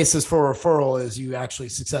the basis for referral is you actually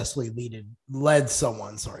successfully led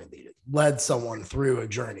someone through a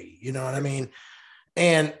journey. You know what I mean?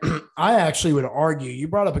 And I actually would argue, you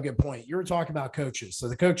brought up a good point. You were talking about coaches. So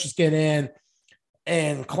the coaches get in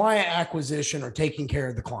and client acquisition or taking care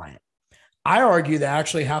of the client. I argue that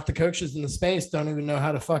actually half the coaches in the space don't even know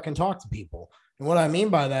how to fucking talk to people. And what I mean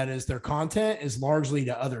by that is their content is largely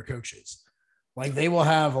to other coaches. Like, they will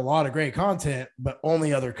have a lot of great content, but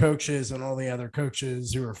only other coaches and only other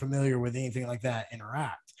coaches who are familiar with anything like that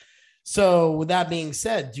interact. So with that being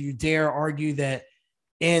said, do you dare argue that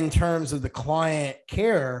in terms of the client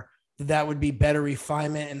care, that would be better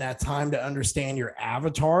refinement in that time to understand your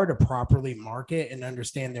avatar, to properly market and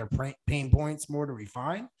understand their pain points more, to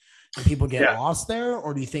refine, and people get lost there?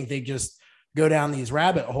 Or do you think they just go down these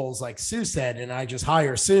rabbit holes like Sue said, and I just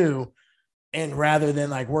hire Sue, and rather than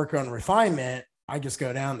like work on refinement, I just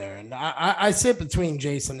go down there? And I sit between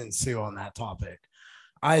Jason and Sue on that topic.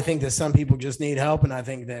 I think that some people just need help. And I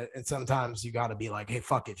think that sometimes you got to be like, hey,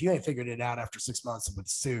 fuck, if you ain't figured it out after 6 months with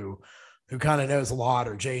Sue, who kind of knows a lot,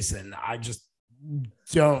 or Jason, I just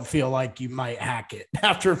don't feel like you might hack it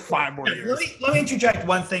after 5 more years. Let me interject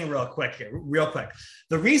one thing real quick.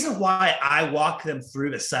 The reason why I walk them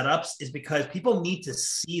through the setups is because people need to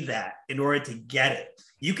see that in order to get it.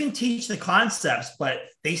 You can teach the concepts, but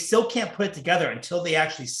they still can't put it together until they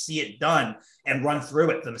actually see it done and run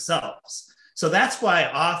through it themselves. So that's why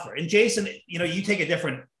I offer. And Jason, you have a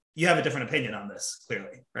different opinion on this,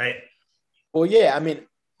 clearly, right? Well, yeah. I mean,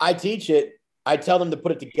 I teach it. I tell them to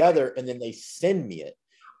put it together, and then they send me it.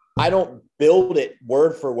 I don't build it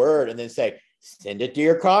word for word and then say, send it to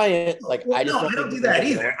your client. Like, I don't do that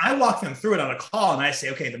either. I walk them through it on a call, and I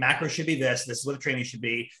say, okay, the macro should be this. This is what the training should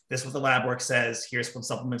be. This is what the lab work says. Here's some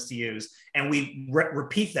supplements to use. And we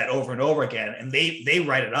repeat that over and over again. And they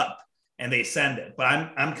write it up and they send it. But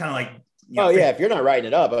I'm kind of like, if you're not writing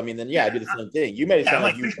it up, I mean, then I do the same thing. You made it sound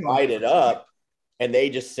like you write it up and they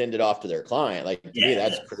just send it off to their client. Like, to me,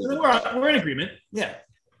 that's pretty. We're in agreement. Yeah.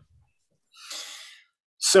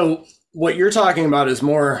 So what you're talking about is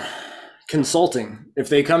more consulting. If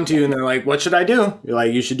they come to you and they're like, what should I do? You're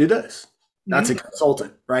like, you should do this. That's a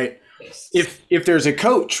consultant, right? Yes. If there's a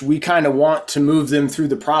coach, we kind of want to move them through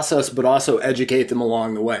the process, but also educate them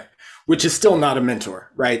along the way, which is still not a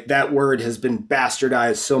mentor, right? That word has been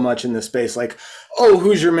bastardized so much in this space. Like, oh,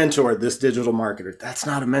 who's your mentor? This digital marketer. That's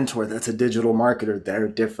not a mentor. That's a digital marketer. They're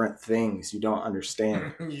different things. You don't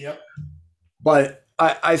understand. Yep. But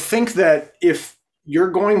I think that if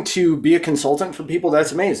you're going to be a consultant for people,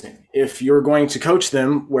 that's amazing. If you're going to coach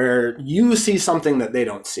them where you see something that they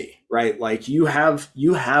don't see, right? Like you have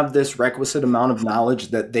this requisite amount of knowledge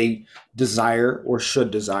that they desire or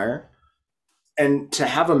should desire. And to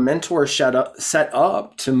have a mentor set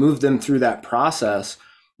up to move them through that process,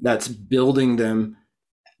 that's building them,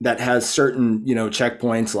 that has certain,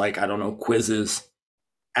 checkpoints, like, I don't know, quizzes,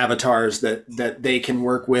 avatars that they can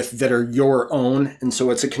work with that are your own. And so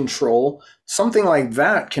it's a control. Something like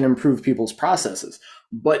that can improve people's processes.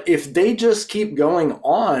 But if they just keep going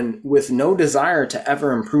on with no desire to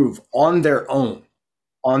ever improve on their own,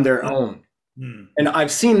 and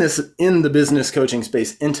I've seen this in the business coaching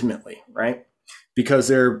space intimately, right? Because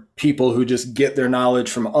there are people who just get their knowledge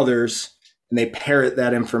from others and they parrot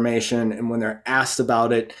that information. And when they're asked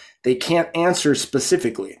about it, they can't answer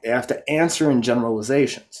specifically. They have to answer in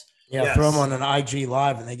generalizations. Yeah, yes. Throw them on an IG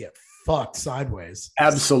live and they get fucked sideways.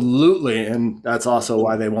 Absolutely. And that's also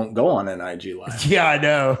why they won't go on an IG live. Yeah, I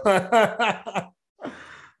know.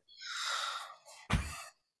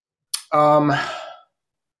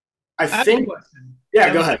 I think.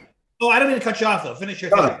 Yeah, go ahead. Oh, I don't mean to cut you off though. Finish your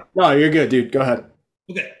thought. No, you're good, dude. Go ahead.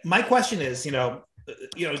 Okay. My question is,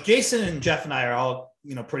 Jason and Jeff and I are all,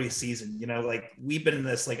 pretty seasoned, like we've been in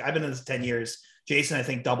this, like I've been in this 10 years. Jason, I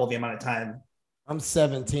think double the amount of time I'm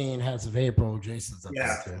 17 as of April. Jason's up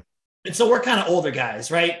there too. And so we're kind of older guys,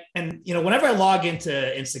 right? And, you know, whenever I log into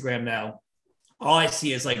Instagram now, all I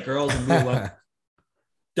see is like girls in blue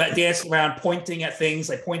dancing around, pointing at things,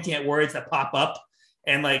 like pointing at words that pop up.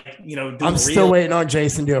 And like, you know, I'm still waiting on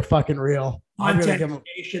Jason to do a fucking reel. Content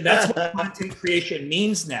creation. That's what content creation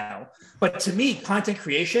means now. But to me, content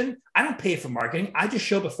creation, I don't pay for marketing. I just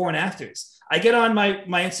show before and afters. I get on my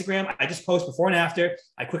Instagram. I just post before and after.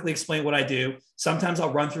 I quickly explain what I do. Sometimes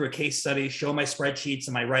I'll run through a case study, show my spreadsheets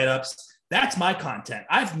and my write-ups. That's my content.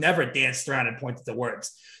 I've never danced around and pointed to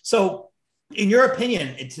words. So in your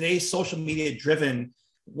opinion, in today's social media driven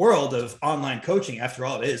world of online coaching, after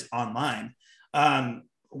all, it is online.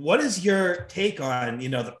 What is your take on, you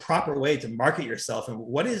know, the proper way to market yourself, and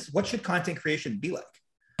what should content creation be like?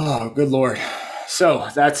 Oh, good Lord. So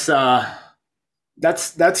that's kind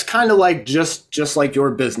of like just like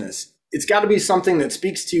your business. It's got to be something that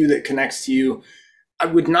speaks to you, that connects to you. I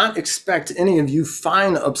would not expect any of you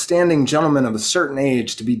fine, upstanding gentlemen of a certain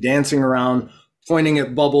age to be dancing around, pointing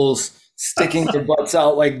at bubbles, sticking their butts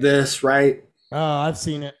out like this, right? Oh, I've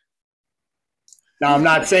seen it. Now, I'm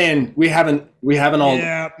not saying we haven't all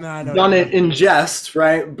done it in jest,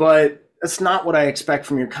 right? But that's not what I expect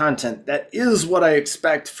from your content. That is what I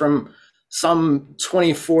expect from some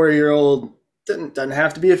 24-year-old. Doesn't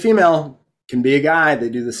have to be a female, can be a guy. They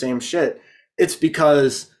do the same shit. It's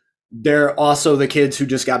because they're also the kids who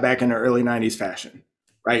just got back into early 90s fashion,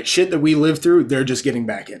 right? Shit that we lived through, they're just getting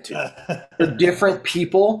back into. They're different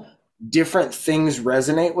people, different things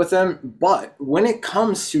resonate with them. But when it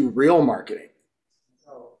comes to real marketing,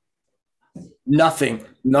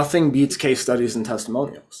 nothing beats case studies and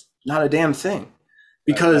testimonials. Not a damn thing.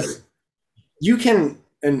 Because you can,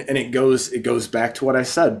 and it goes back to what I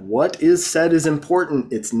said. What is said is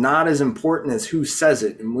important. It's not as important as who says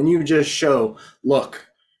it. And when you just show, look,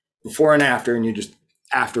 before and after, and you just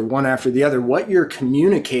after one after the other, what you're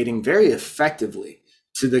communicating very effectively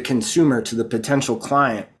to the consumer, to the potential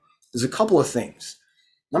client, is a couple of things.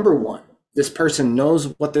 Number one, this person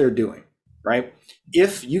knows what they're doing, right?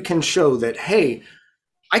 If you can show that, hey,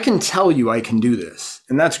 I can tell you I can do this,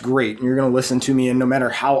 and that's great, and you're going to listen to me, and no matter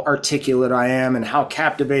how articulate I am and how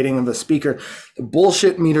captivating of a speaker, the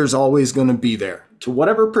bullshit meter is always going to be there. To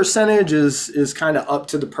whatever percentage is kind of up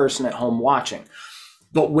to the person at home watching.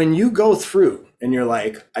 But when you go through and you're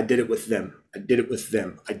like, I did it with them, I did it with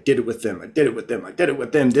them, I did it with them, I did it with them, I did it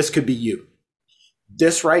with them, this could be you.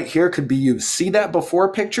 This right here could be you. See that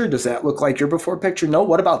before picture? Does that look like your before picture? No.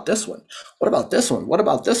 What about this one? What about this one? What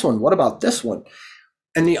about this one? What about this one?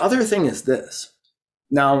 And the other thing is this.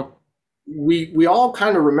 Now, we all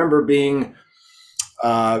kind of remember being,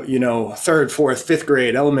 third, fourth, fifth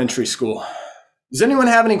grade, elementary school. Does anyone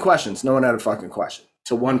have any questions? No one had a fucking question.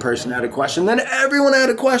 So one person had a question, then everyone had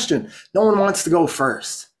a question. No one wants to go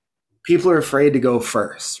first. People are afraid to go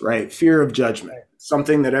first, right? Fear of judgment.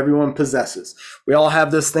 Something that everyone possesses. We all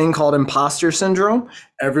have this thing called imposter syndrome.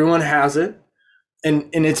 Everyone has it. And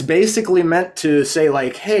it's basically meant to say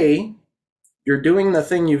like, hey, you're doing the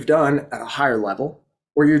thing you've done at a higher level,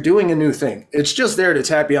 or you're doing a new thing. It's just there to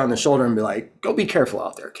tap you on the shoulder and be like, go be careful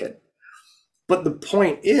out there, kid. But the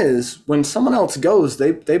point is, when someone else goes,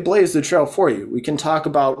 they blaze the trail for you. We can talk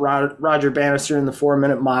about Roger Bannister in the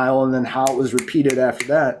 4-minute mile and then how it was repeated after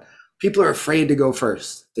that. People are afraid to go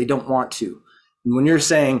first. They don't want to. And when you're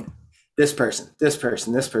saying this person, this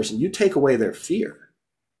person, this person, you take away their fear.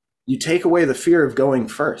 You take away the fear of going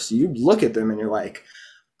first. You look at them and you're like,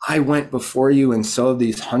 I went before you and so have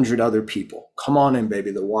these 100 other people. Come on in, baby.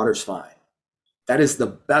 The water's fine. That is the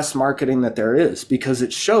best marketing that there is, because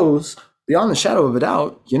it shows beyond the shadow of a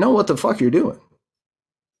doubt, you know what the fuck you're doing.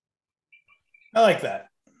 I like that.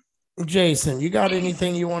 Jason, you got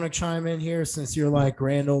anything you want to chime in here, since you're like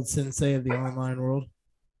grand old sensei of the online world?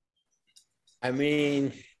 I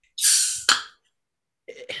mean,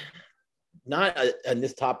 not on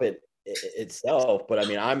this topic itself, but I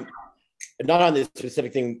mean, I'm not on this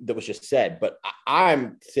specific thing that was just said, but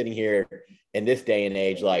I'm sitting here in this day and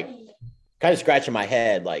age, like kind of scratching my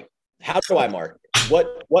head, like, how do I market?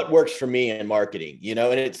 What works for me in marketing, you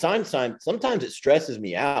know? And it sometimes it stresses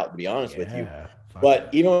me out, to be honest with you. But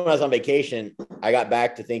even when I was on vacation, I got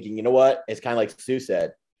back to thinking, you know what? It's kind of like Sue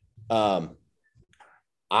said. I'm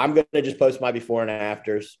going to just post my before and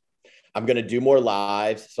afters. I'm going to do more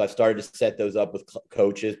lives. So I started to set those up with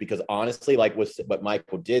coaches, because honestly, like what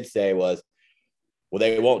Michael did say was, well,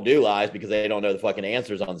 they won't do lives because they don't know the fucking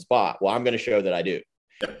answers on the spot. Well, I'm going to show that I do.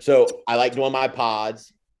 So I like doing my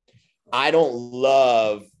pods. I don't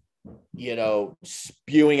love,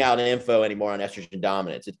 spewing out info anymore on estrogen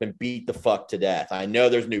dominance. It's been beat the fuck to death. I know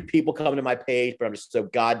there's new people coming to my page, but I'm just so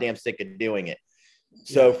goddamn sick of doing it.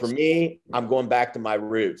 So for me, I'm going back to my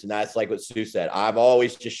roots. And that's like what Sue said. I've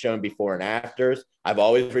always just shown before and afters. I've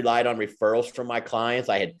always relied on referrals from my clients.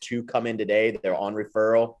 I had 2 come in today that they're on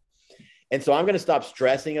referral. And so I'm going to stop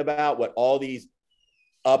stressing about what all these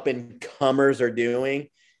up and comers are doing.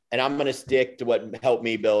 And I'm going to stick to what helped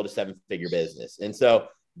me build a 7-figure business. And so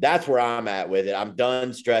that's where I'm at with it. I'm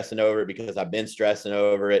done stressing over it because I've been stressing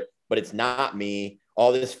over it, but it's not me.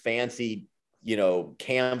 All this fancy,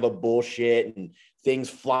 Canva bullshit and things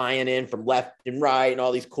flying in from left and right and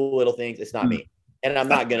all these cool little things. It's not me. And I'm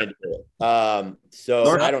not going to do it.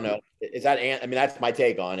 So I don't know. Is that, that's my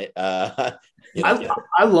take on it. I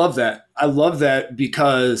love that. I love that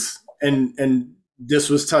because, and this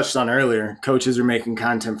was touched on earlier, coaches are making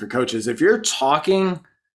content for coaches. If you're talking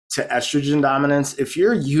to estrogen dominance, if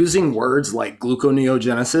you're using words like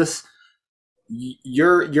gluconeogenesis,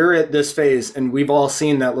 you're at this phase, and we've all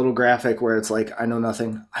seen that little graphic where it's like, I know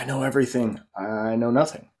nothing, I know everything, I know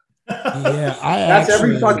nothing. Yeah, that's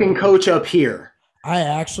every fucking coach up here. I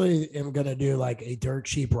actually am gonna do like a dirt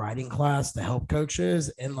cheap writing class to help coaches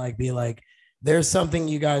and like be like, there's something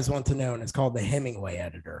you guys want to know, and it's called the Hemingway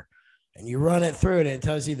editor. And you run it through it, and it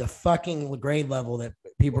tells you the fucking grade level that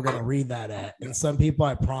people are going to read that at. And some people,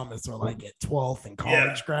 I promise, are like at 12th in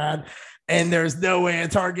college grad. And there's no way a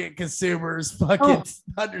target consumer is fucking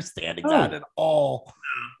understanding that at all.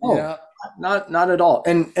 Yeah. Not at all.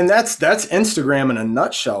 And that's Instagram in a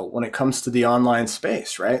nutshell when it comes to the online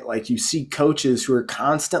space, right? Like you see coaches who are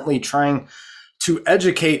constantly trying to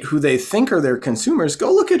educate who they think are their consumers.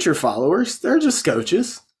 Go look at your followers. They're just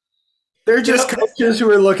coaches. They're just coaches who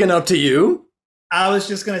are looking up to you. I was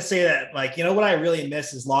just going to say that, like, what I really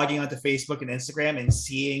miss is logging onto Facebook and Instagram and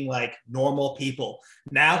seeing like normal people.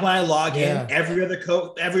 Now, when I log in, every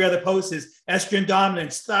other post is estrogen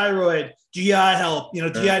dominance, thyroid, GI help,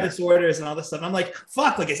 GI disorders and all this stuff. And I'm like,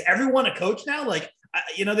 fuck, like, is everyone a coach now? Like,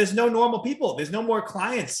 there's no normal people. There's no more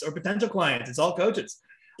clients or potential clients. It's all coaches.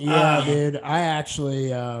 Yeah, dude. I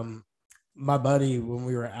actually, my buddy, when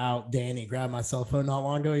we were out, Danny grabbed my cell phone not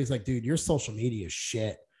long ago. He's like, dude, your social media is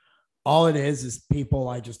shit. All it is people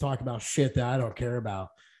I just talk about shit that I don't care about.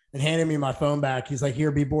 And handed me my phone back. He's like,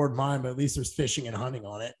 here, be bored mine, but at least there's fishing and hunting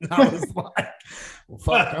on it. And I was like, well,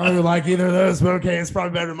 fuck, I don't even like either of those, but okay, it's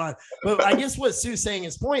probably better than mine. But I guess what Sue's saying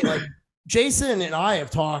is point. Like Jason and I have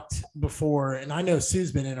talked before, and I know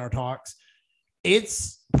Sue's been in our talks.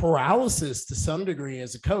 It's paralysis to some degree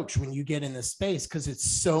as a coach when you get in this space because it's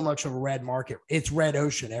so much of a red market. It's red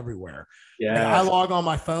ocean everywhere. Yeah. And I log on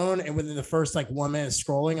my phone, and within the first like 1 minute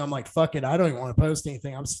scrolling, I'm like, fuck it. I don't even want to post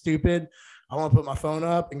anything. I'm stupid. I want to put my phone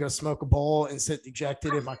up and go smoke a bowl and sit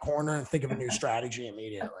dejected in my corner and think of a new strategy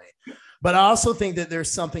immediately. But I also think that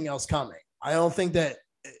there's something else coming. I don't think that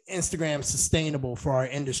Instagram is sustainable for our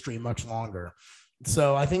industry much longer.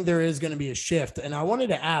 So I think there is going to be a shift. And I wanted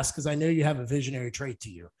to ask, because I know you have a visionary trait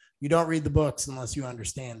to you. You don't read the books unless you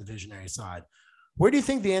understand the visionary side. Where do you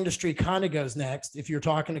think the industry kind of goes next if you're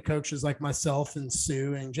talking to coaches like myself and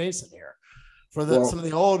Sue and Jason here? For some of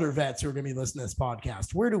the older vets who are going to be listening to this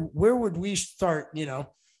podcast, where would we start,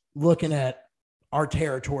 looking at our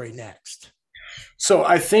territory next? So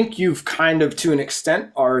I think you've kind of, to an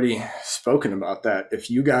extent, already spoken about that. If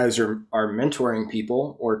you guys are mentoring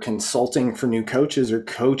people or consulting for new coaches or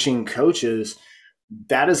coaching coaches,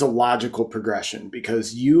 that is a logical progression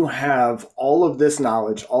because you have all of this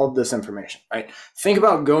knowledge, all of this information, right? Think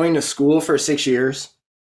about going to school for 6 years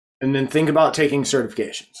and then think about taking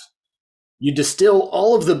certifications. You distill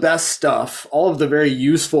all of the best stuff, all of the very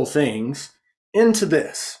useful things into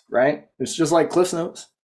this, right? It's just like Cliff's Notes.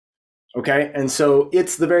 Okay. And so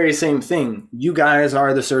it's the very same thing. You guys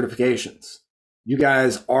are the certifications. You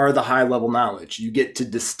guys are the high level knowledge. You get to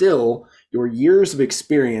distill your years of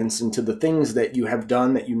experience into the things that you have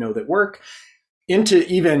done that you know that work, into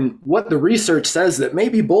even what the research says that may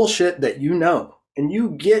be bullshit that you know. And you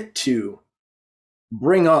get to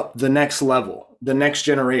bring up the next level, the next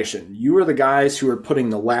generation. You are the guys who are putting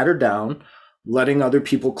the ladder down, letting other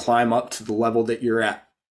people climb up to the level that you're at.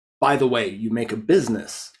 By the way, you make a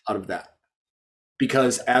business out of that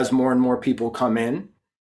because as more and more people come in,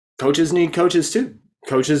 coaches need coaches too.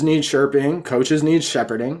 Coaches need chirping, coaches need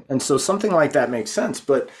shepherding. And so something like that makes sense.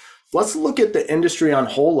 But let's look at the industry on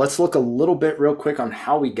whole. Let's look a little bit real quick on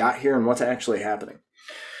how we got here and what's actually happening.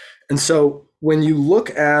 And so when you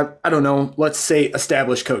look at, I don't know, let's say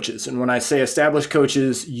established coaches. And when I say established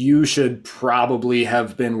coaches, you should probably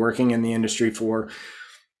have been working in the industry for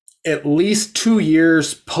at least 2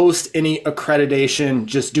 years post any accreditation,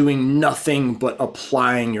 just doing nothing but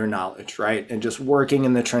applying your knowledge, right? And just working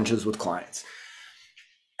in the trenches with clients.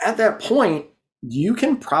 At that point, you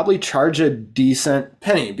can probably charge a decent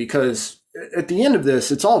penny because at the end of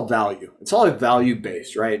this, it's all value. It's all value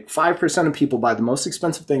based, right? 5% of people buy the most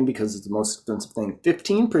expensive thing because it's the most expensive thing.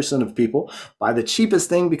 15% of people buy the cheapest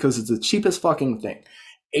thing because it's the cheapest fucking thing.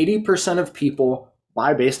 80% of people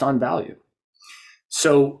buy based on value.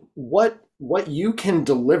 So what you can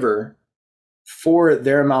deliver for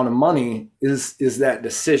their amount of money is that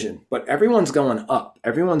decision. But everyone's going up.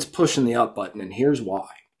 Everyone's pushing the up button, and here's why.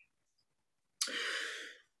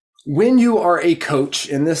 When you are a coach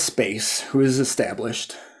in this space who is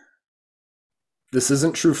established, this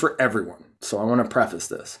isn't true for everyone. So I want to preface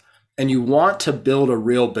this. And you want to build a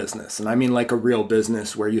real business. And I mean like a real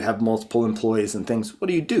business where you have multiple employees and things. What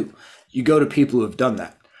do? You go to people who have done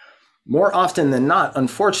that. More often than not,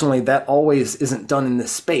 unfortunately, that always isn't done in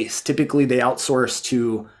this space. Typically, they outsource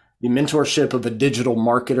to the mentorship of a digital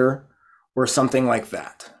marketer or something like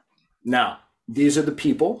that. Now, these are the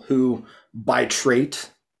people who, by trait,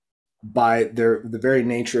 by the very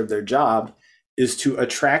nature of their job, is to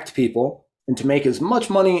attract people and to make as much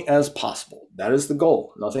money as possible. That is the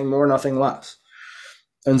goal. Nothing more, nothing less.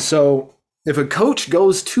 And so if a coach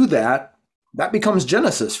goes to that, that becomes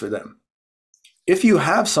Genesis for them. If you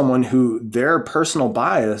have someone who their personal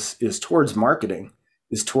bias is towards marketing,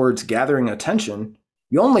 is towards gathering attention,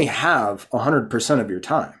 you only have 100% of your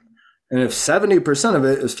time. And if 70% of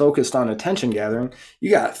it is focused on attention gathering, you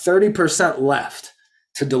got 30% left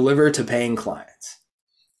to deliver to paying clients.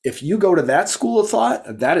 If you go to that school of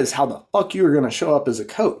thought, that is how the fuck you are going to show up as a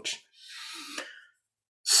coach.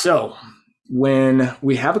 So when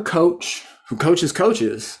we have a coach who coaches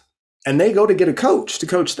coaches, and they go to get a coach to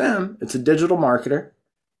coach them, it's a digital marketer.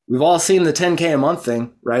 We've all seen the 10K a month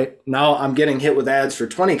thing, right? Now I'm getting hit with ads for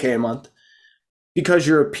 20K a month because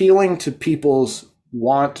you're appealing to people's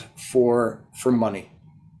want for money,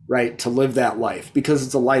 right? To live that life because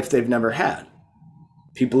it's a life they've never had.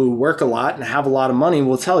 People who work a lot and have a lot of money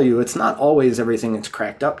will tell you it's not always everything it's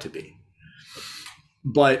cracked up to be.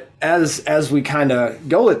 But as we kind of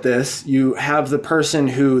go at this, you have the person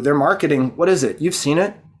who they're marketing. What is it? You've seen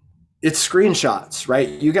it. It's screenshots, right?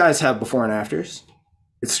 You guys have before and afters.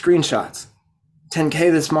 It's screenshots.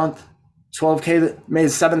 10K this month, 12K that made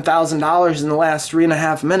 $7,000 in the last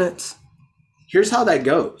 3.5 minutes. Here's how that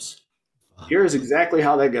goes. Here's exactly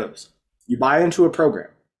how that goes. You buy into a program.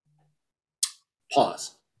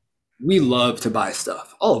 Pause. We love to buy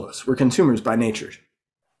stuff. All of us, we're consumers by nature.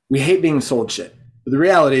 We hate being sold shit. But the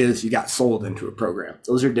reality is you got sold into a program.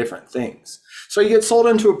 Those are different things. So you get sold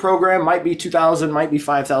into a program, might be 2,000, might be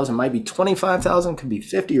 5,000, might be 25,000, could be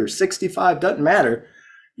 50 or 65, doesn't matter.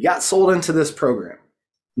 You got sold into this program.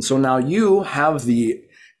 And so now you have the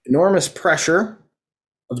enormous pressure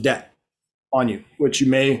of debt on you, which you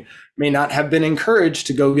may not have been encouraged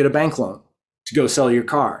to go get a bank loan, to go sell your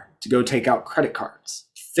car, to go take out credit cards,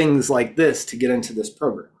 things like this to get into this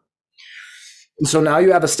program. And so now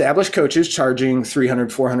you have established coaches charging $300,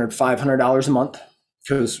 $400, $500 a month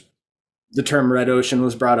because the term red ocean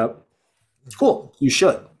was brought up. Cool, you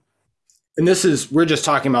should. And we're just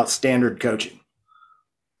talking about standard coaching.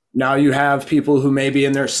 Now you have people who may be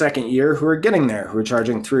in their second year who are getting there, who are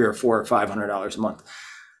charging $300 or $400 or $500 a month.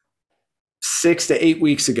 6 to 8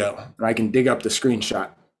 weeks ago, and I can dig up the screenshot,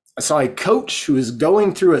 I saw a coach who is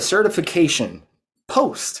going through a certification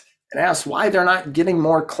post and asked why they're not getting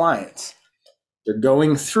more clients. They're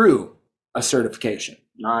going through a certification,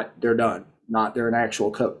 not they're done, not they're an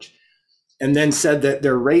actual coach. And then said that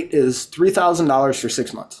their rate is $3,000 for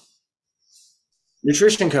 6 months.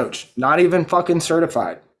 Nutrition coach, not even fucking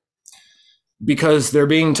certified. Because they're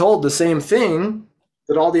being told the same thing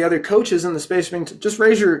that all the other coaches in the space are being told. Just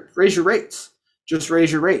raise your rates. Just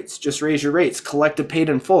raise your rates. Just raise your rates. Collect a paid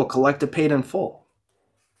in full. Collect a paid in full.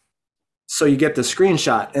 So you get the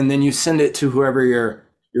screenshot and then you send it to whoever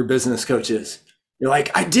your business coach is. You're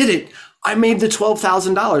like, I did it. I made the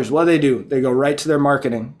 $12,000. What do? They go right to their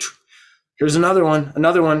marketing. Here's another one.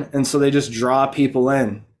 And so they just draw people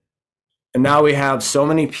in. And now we have so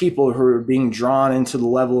many people who are being drawn into the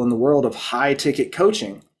level in the world of high ticket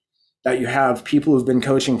coaching that you have people who've been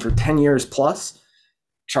coaching for 10 years plus,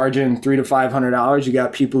 charging $300 to $500. You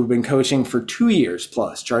got people who've been coaching for 2 years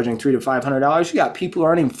plus, charging $300 to $500. You got people who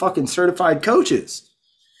aren't even fucking certified coaches,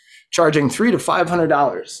 charging $300 to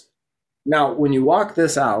 $500. Now, when you walk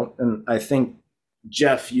this out, and I think,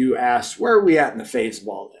 Jeff, you asked, where are we at in the phase of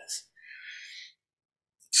all this?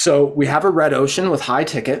 So we have a red ocean with high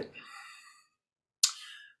ticket.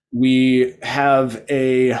 We have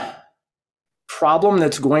a problem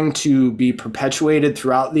that's going to be perpetuated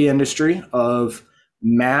throughout the industry of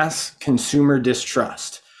mass consumer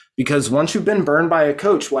distrust. Because once you've been burned by a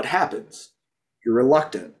coach, what happens? You're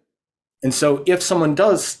reluctant. And so if someone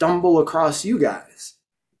does stumble across you guys,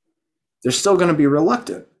 they're still going to be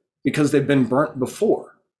reluctant because they've been burnt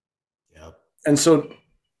before. Yep. And so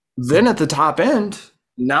then at the top end,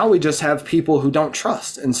 now we just have people who don't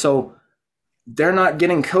trust. And so they're not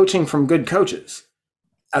getting coaching from good coaches.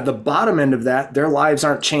 At the bottom end of that, their lives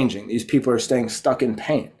aren't changing. These people are staying stuck in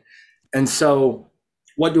pain. And so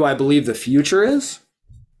what do I believe the future is?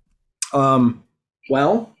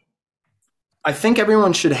 Well, I think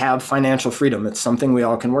everyone should have financial freedom. It's something we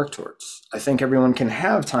all can work towards. I think everyone can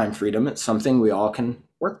have time freedom. It's something we all can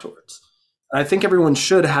work towards. And I think everyone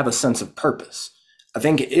should have a sense of purpose. I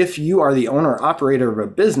think if you are the owner operator of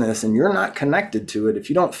a business and you're not connected to it, if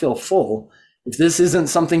you don't feel full, if this isn't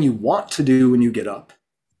something you want to do when you get up,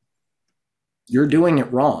 you're doing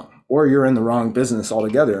it wrong, or you're in the wrong business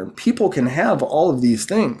altogether. And people can have all of these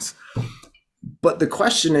things. But the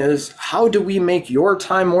question is, how do we make your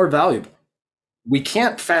time more valuable? We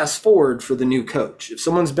can't fast forward for the new coach. If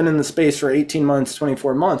someone's been in the space for 18 months,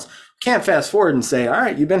 24 months, can't fast forward and say, all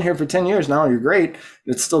right, you've been here for 10 years now, you're great.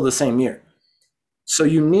 It's still the same year. So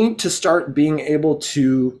you need to start being able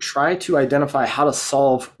to try to identify how to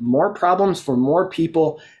solve more problems for more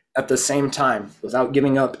people at the same time without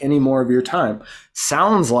giving up any more of your time.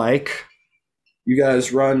 Sounds like you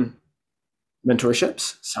guys run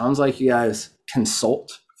mentorships. Sounds like you guys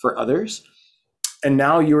consult for others. And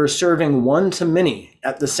now you are serving one to many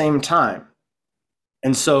at the same time.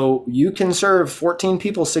 And so you can serve 14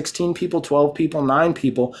 people, 16 people, 12 people, 9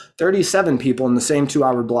 people, 37 people in the same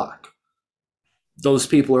 2-hour block. Those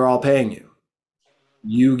people are all paying you.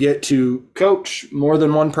 You get to coach more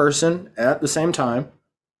than one person at the same time.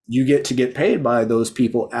 You get to get paid by those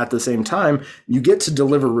people at the same time. You get to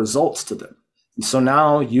deliver results to them. And so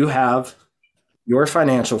now you have your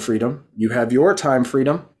financial freedom, you have your time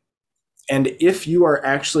freedom. And if you are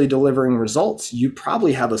actually delivering results, you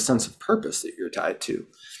probably have a sense of purpose that you're tied to.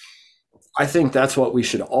 I think that's what we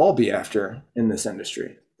should all be after in this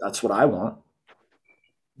industry. That's what I want.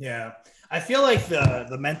 Yeah. I feel like the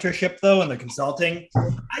mentorship though, and the consulting,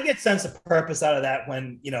 I get sense of purpose out of that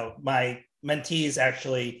when, my mentees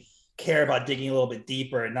actually care about digging a little bit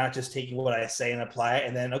deeper and not just taking what I say and apply it.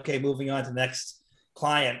 And then, okay, moving on to the next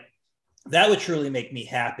client. That would truly make me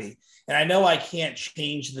happy. And I know I can't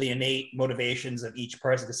change the innate motivations of each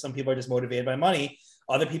person because some people are just motivated by money.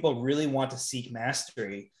 Other people really want to seek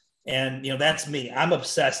mastery. And, that's me. I'm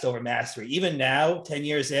obsessed over mastery. Even now, 10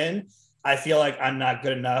 years in, I feel like I'm not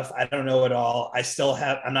good enough. I don't know it all.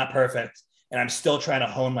 I'm not perfect. And I'm still trying to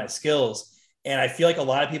hone my skills. And I feel like a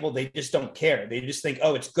lot of people, they just don't care. They just think,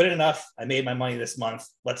 oh, it's good enough. I made my money this month.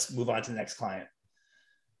 Let's move on to the next client.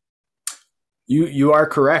 You are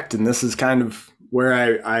correct. And this is kind of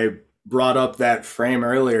where I brought up that frame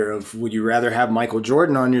earlier of, would you rather have Michael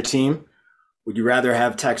Jordan on your team? Would you rather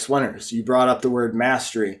have Tex Winters? You brought up the word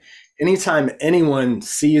mastery. Anytime anyone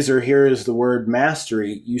sees or hears the word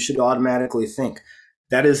mastery, you should automatically think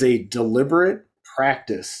that is a deliberate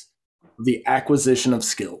practice of the acquisition of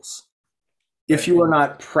skills. If you are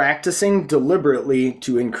not practicing deliberately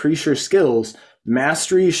to increase your skills,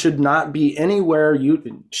 mastery should not be anywhere.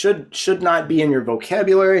 You should not be in your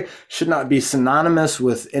vocabulary, should not be synonymous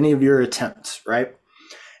with any of your attempts, right?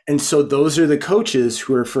 And so those are the coaches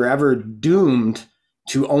who are forever doomed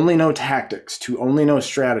to only know tactics, to only know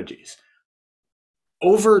strategies.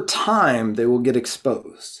 Over time, they will get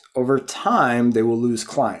exposed. Over time, they will lose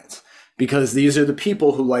clients because these are the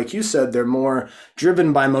people who, like you said, they're more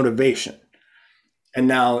driven by motivation. And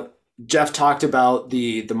now Jeff talked about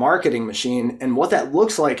the marketing machine, and what that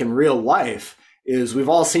looks like in real life is we've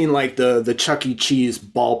all seen like the Chuck E. Cheese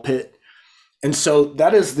ball pit. And so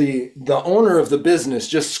that is the owner of the business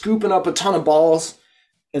just scooping up a ton of balls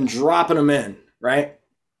and dropping them in, right?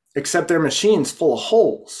 Except their machine's full of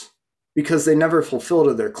holes because they never fulfill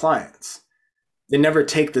to their clients. They never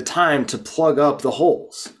take the time to plug up the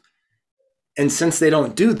holes. And since they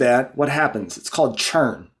don't do that, what happens? It's called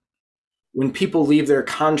churn. When people leave their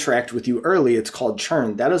contract with you early, it's called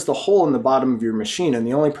churn. That is the hole in the bottom of your machine. And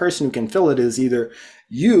the only person who can fill it is either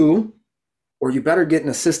you, or you better get an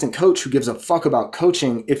assistant coach who gives a fuck about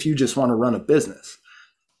coaching if you just want to run a business.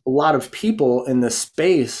 A lot of people in this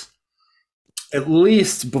space, at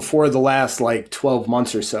least before the last 12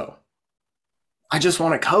 months or so, I just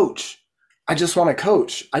want to coach. I just want to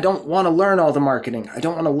coach. I don't want to learn all the marketing. I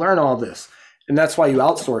don't want to learn all this. And that's why you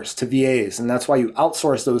outsource to VAs. And that's why you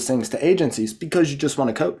outsource those things to agencies, because you just want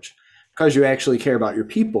to coach, because you actually care about your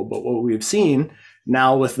people. But what we've seen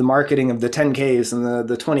now with the marketing of the 10Ks and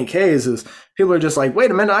the 20Ks is people are just like,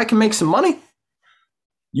 wait a minute, I can make some money.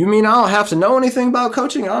 You mean I don't have to know anything about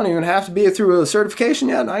coaching? I don't even have to be through a certification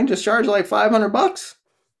yet. I can just charge like $500.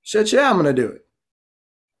 Shit, yeah, I'm going to do it.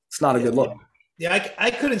 It's not a good look. Yeah, I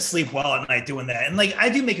couldn't sleep well at night doing that. And like, I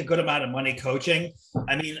do make a good amount of money coaching.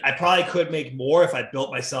 I mean, I probably could make more if I built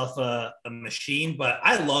myself a machine, but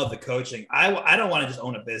I love the coaching. I don't want to just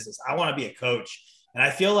own a business. I want to be a coach. And I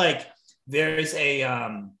feel like there's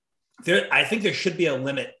I think there should be a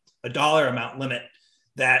limit, a dollar amount limit,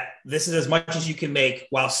 that this is as much as you can make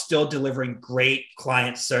while still delivering great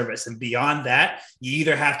client service. And beyond that, you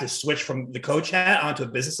either have to switch from the coach hat onto a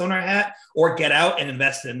business owner hat or get out and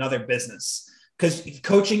invest in another business. Because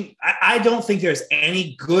coaching, I don't think there's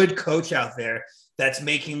any good coach out there that's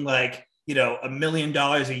making like, $1 million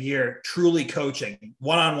a year truly coaching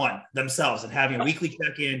one-on-one themselves and having a weekly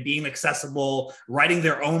check-in, being accessible, writing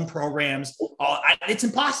their own programs. It's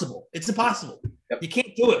impossible. It's impossible. Yep. You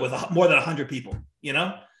can't do it with more than 100 people,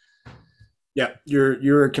 Yeah,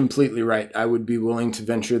 you're completely right. I would be willing to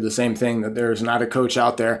venture the same thing, that there's not a coach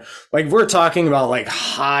out there. Like, we're talking about like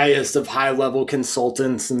highest of high level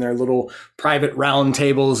consultants and their little private round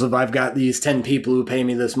tables of, I've got these 10 people who pay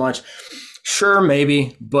me this much. Sure,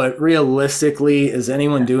 maybe, but realistically, is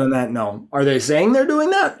anyone doing that? No. Are they saying they're doing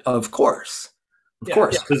that? Of course,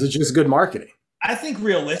 because it's just good marketing. I think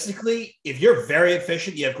realistically, if you're very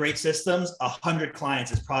efficient, you have great systems, 100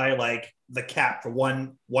 clients is probably like the cap for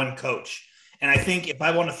one coach. And I think if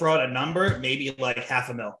I want to throw out a number, maybe like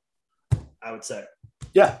 $500,000, I would say.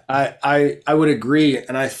 Yeah, I would agree.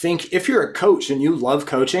 And I think if you're a coach and you love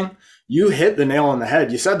coaching, you hit the nail on the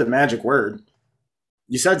head. You said the magic word.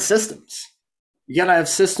 You said systems. You got to have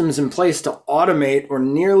systems in place to automate or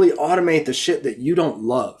nearly automate the shit that you don't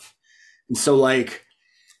love. And so, like,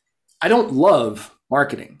 I don't love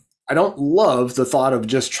marketing. I don't love the thought of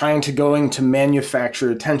just trying to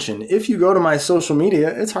manufacture attention. If you go to my social media,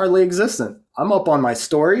 it's hardly existent. I'm up on my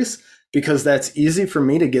stories because that's easy for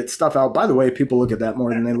me to get stuff out. By the way, people look at that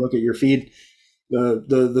more than they look at your feed.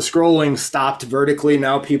 The scrolling stopped vertically.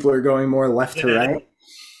 Now people are going more left to right.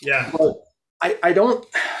 Yeah. But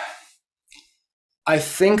I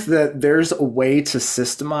think that there's a way to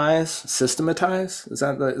systematize. Is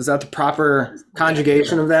that the proper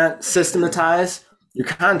conjugation of that? Systematize your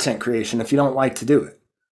content creation if you don't like to do it.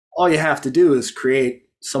 All you have to do is create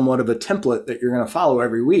somewhat of a template that you're going to follow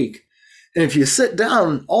every week. And if you sit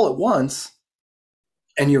down all at once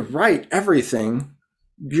and you write everything,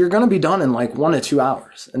 you're going to be done in like 1 to 2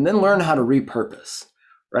 hours, and then learn how to repurpose.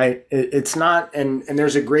 Right? It's not, and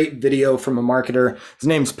there's a great video from a marketer. His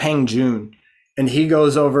name's Peng Joon. And he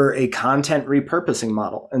goes over a content repurposing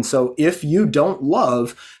model. And so if you don't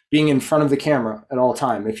love being in front of the camera at all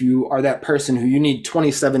time, if you are that person who you need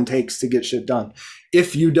 27 takes to get shit done,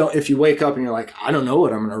 if you wake up and you're like, I don't know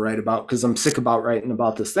what I'm going to write about because I'm sick about writing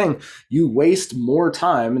about this thing, you waste more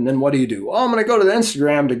time. And then what do? Oh, I'm going to go to the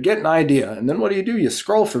Instagram to get an idea. And then what do? You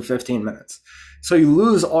scroll for 15 minutes. So you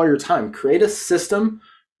lose all your time. Create a system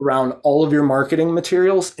around all of your marketing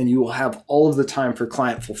materials, and you will have all of the time for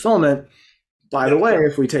client fulfillment. By the way,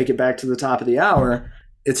 if we take it back to the top of the hour,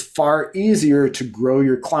 it's far easier to grow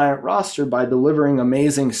your client roster by delivering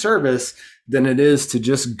amazing service than it is to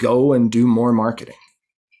just go and do more marketing.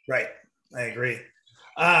 Right. I agree.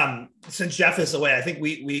 Since Jeff is away, I think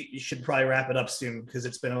we should probably wrap it up soon because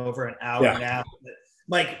it's been over an hour now.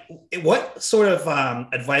 Like, what sort of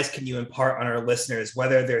advice can you impart on our listeners,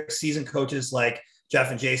 whether they're seasoned coaches like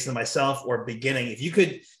Jeff and Jason and myself, or beginning? If you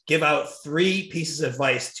could give out 3 pieces of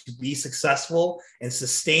advice to be successful and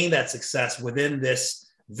sustain that success within this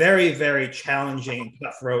very, very challenging,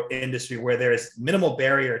 cutthroat industry where there is minimal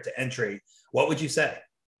barrier to entry, what would you say?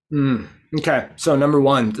 Okay. So number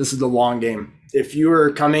 1, this is the long game. If you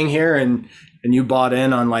are coming here and you bought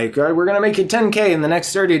in on like, all right, we're going to make you 10K in the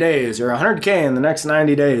next 30 days or 100K in the next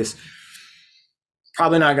 90 days,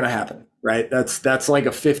 probably not going to happen. Right. That's like a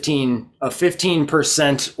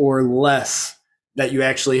 15% or less that you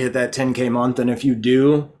actually hit that 10K month. And if you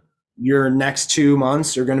do, your next 2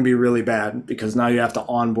 months are going to be really bad because now you have to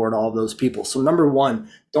onboard all of those people. So number 1,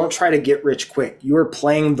 don't try to get rich quick. You are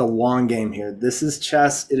playing the long game here. This is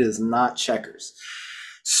chess. It is not checkers.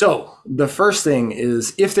 So the first thing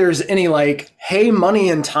is, if there's any like, hey, money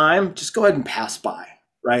and time, just go ahead and pass by.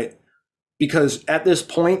 Right. Because at this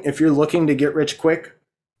point, if you're looking to get rich quick,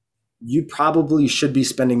 you probably should be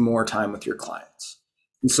spending more time with your clients.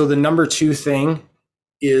 And so the number 2 thing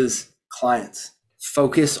is clients.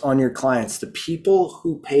 Focus on your clients, the people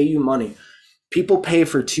who pay you money. People pay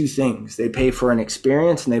for 2 things. They pay for an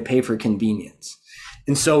experience and they pay for convenience.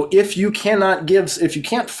 And so if you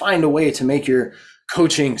can't find a way to make your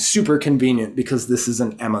coaching super convenient, because this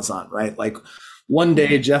isn't Amazon, right? Like, one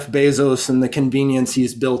day Jeff Bezos and the convenience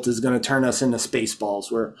he's built is going to turn us into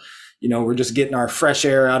Spaceballs, where we're just getting our fresh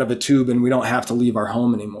air out of a tube and we don't have to leave our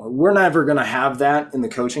home anymore. We're never going to have that in the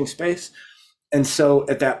coaching space. And so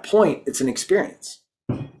at that point, it's an experience.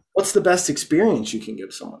 What's the best experience you can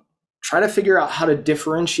give someone? Try to figure out how to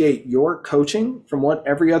differentiate your coaching from what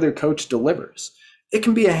every other coach delivers. It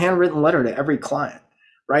can be a handwritten letter to every client,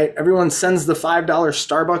 right? Everyone sends the $5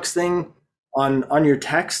 Starbucks thing on your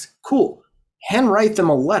text. Cool. Handwrite them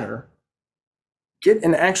a letter, get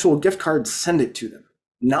an actual gift card, send it to them.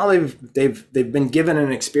 Now they've been given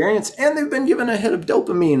an experience, and they've been given a hit of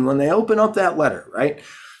dopamine when they open up that letter, right?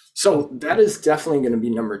 So that is definitely going to be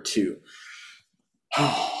number 2.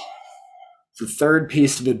 The third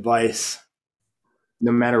piece of advice,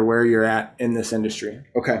 no matter where you're at in this industry.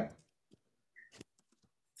 Okay.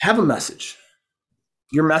 Have a message.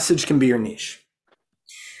 Your message can be your niche.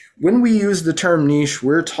 When we use the term niche,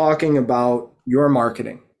 we're talking about your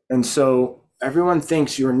marketing. And so everyone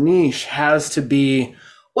thinks your niche has to be,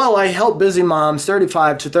 well, I help busy moms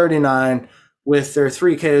 35 to 39 with their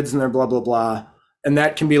 3 kids and their blah, blah, blah. And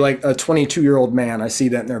that can be like a 22-year-old man. I see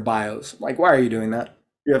that in their bios. Like, why are you doing that?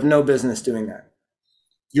 You have no business doing that.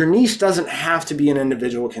 Your niche doesn't have to be an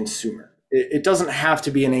individual consumer. It doesn't have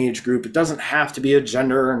to be an age group. It doesn't have to be a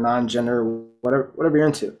gender or non-gender, whatever you're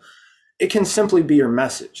into. It can simply be your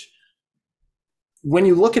message. When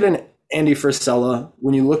you look at an Andy Frisella,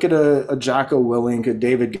 when you look at a Jocko Willink, a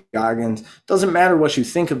David Goggins, doesn't matter what you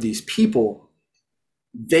think of these people,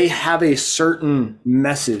 they have a certain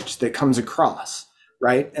message that comes across,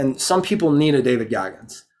 right? And some people need a David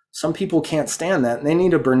Goggins. Some people can't stand that, and they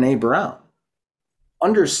need a Brene Brown.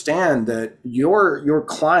 Understand that your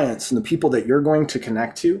clients and the people that you're going to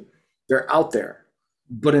connect to, they're out there.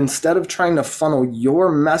 But instead of trying to funnel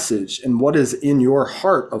your message and what is in your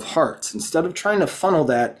heart of hearts, instead of trying to funnel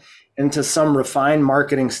that into some refined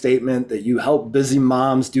marketing statement that you help busy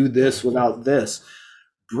moms do this without this,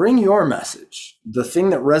 bring your message, the thing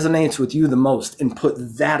that resonates with you the most, and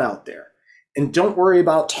put that out there. And don't worry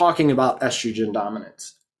about talking about estrogen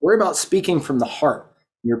dominance. Worry about speaking from the heart.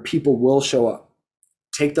 Your people will show up.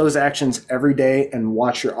 Take those actions every day and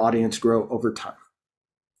watch your audience grow over time.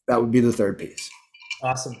 That would be the third piece.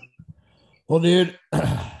 Awesome. Well, dude,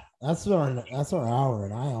 that's our hour,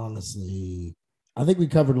 and I think we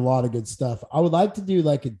covered a lot of good stuff. I would like to do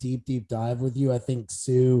like a deep dive with you. I think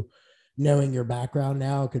Sue, knowing your background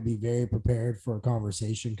now, could be very prepared for a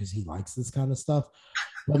conversation because he likes this kind of stuff.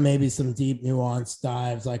 But maybe some deep nuanced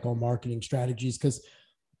dives like on marketing strategies, because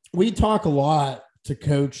we talk a lot to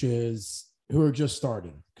coaches who are just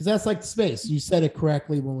starting, because that's like the space. You said it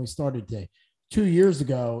correctly when we started today. 2 years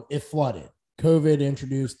ago, it flooded. COVID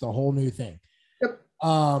introduced a whole new thing. Yep.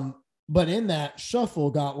 But in that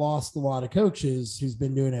shuffle got lost a lot of coaches who's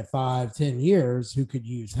been doing it 5-10 years who could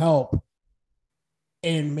use help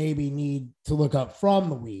and maybe need to look up from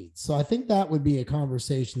the weeds. So I think that would be a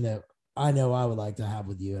conversation that I know I would like to have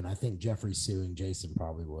with you. And I think Jeffrey, Sue, and Jason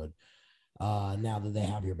probably would. Now that they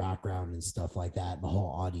have your background and stuff like that, the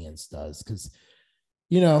whole audience does. Because,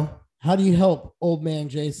 how do you help old man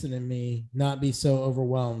Jason and me not be so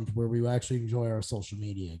overwhelmed where we actually enjoy our social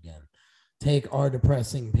media again? Take our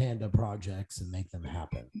depressing panda projects and make them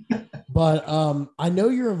happen. But I know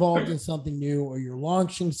you're involved in something new, or you're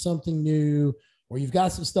launching something new, or you've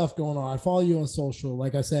got some stuff going on. I follow you on social.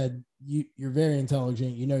 Like I said, you're very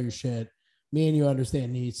intelligent. You know your shit. Me and you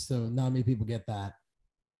understand needs, so not many people get that.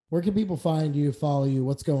 Where can people find you, follow you?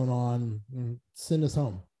 What's going on? Send us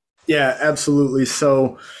home. Yeah, absolutely.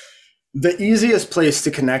 So the easiest place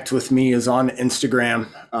to connect with me is on Instagram.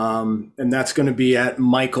 And that's going to be at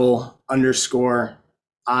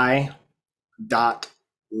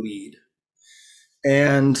Michael_I.lead.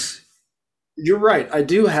 And you're right. I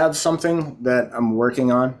do have something that I'm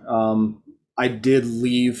working on. I did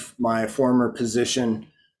leave my former position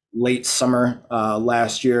late summer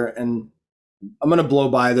last year, and I'm going to blow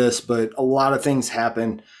by this, but a lot of things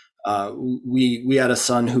happened. We had a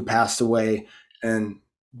son who passed away, and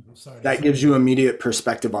that gives you immediate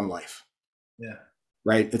perspective on life. Yeah.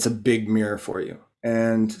 Right. It's a big mirror for you.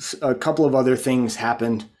 And a couple of other things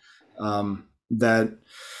happened that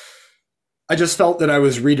I just felt that I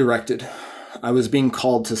was redirected. I was being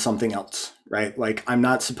called to something else, right? Like, I'm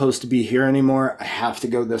not supposed to be here anymore. I have to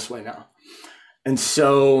go this way now. And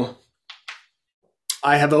so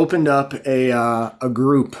I have opened up a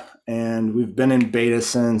group, and we've been in beta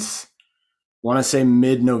since, I want to say,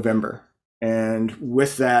 mid-November. And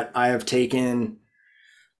with that, I took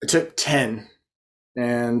 10,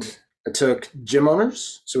 and I took gym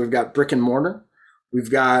owners. So we've got brick and mortar. We've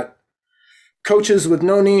got coaches with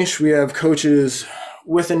no niche. We have coaches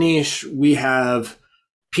with a niche. We have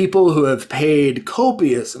people who have paid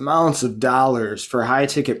copious amounts of dollars for high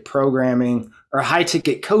ticket programming or high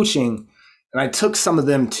ticket coaching. And I took some of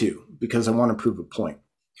them too, because I want to prove a point.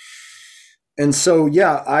 And so,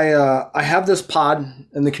 yeah, I have this pod,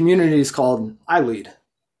 and the community is called I Lead,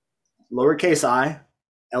 lowercase I,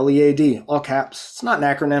 LEAD, all caps. It's not an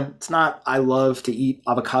acronym. It's not I love to eat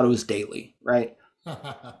avocados daily, right?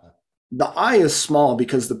 The I is small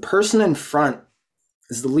because the person in front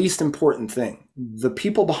is the least important thing. The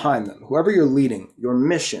people behind them, whoever you're leading, your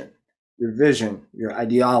mission, your vision, your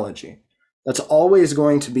ideology, that's always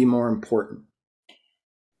going to be more important.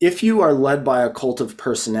 If you are led by a cult of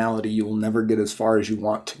personality, you will never get as far as you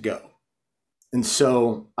want to go. And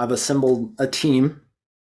so I've assembled a team,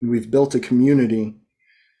 we've built a community,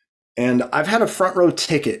 and I've had a front row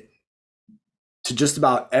ticket to just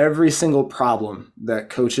about every single problem that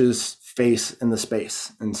coaches face in the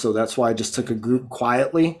space. And so that's why I just took a group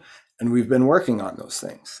quietly, and we've been working on those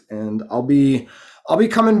things. And I'll be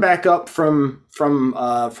coming back up from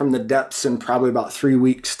the depths in probably about 3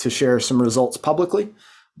 weeks to share some results publicly.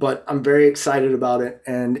 But I'm very excited about it.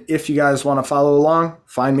 And if you guys want to follow along,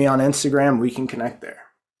 find me on Instagram. We can connect there.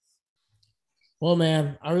 Well,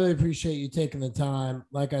 man, I really appreciate you taking the time.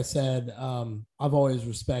 Like I said, I've always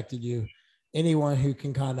respected you. Anyone who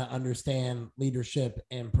can kind of understand leadership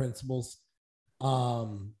and principles. I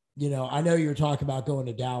know you're talking about going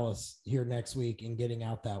to Dallas here next week and getting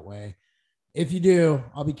out that way. If you do,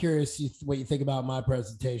 I'll be curious what you think about my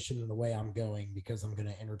presentation and the way I'm going, because I'm going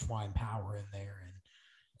to intertwine power in there and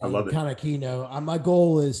I love it. Kind of keynote. My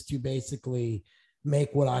goal is to basically make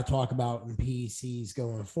what I talk about in PECs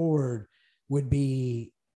going forward would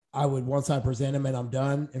be, once I present them and I'm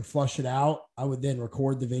done and flush it out, I would then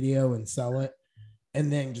record the video and sell it,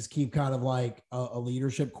 and then just keep kind of like a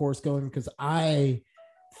leadership course going, because I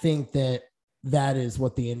think that is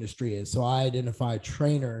what the industry is. So I identify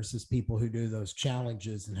trainers as people who do those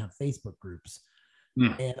challenges and have Facebook groups.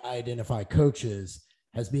 And I identify coaches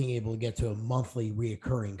as being able to get to a monthly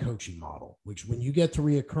reoccurring coaching model, which when you get to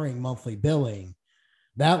reoccurring monthly billing,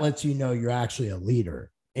 that lets you know you're actually a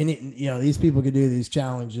leader. And these people could do these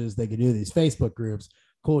challenges, they could do these Facebook groups.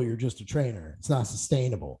 Cool, you're just a trainer. It's not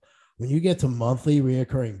sustainable. When you get to monthly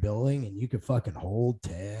reoccurring billing and you can fucking hold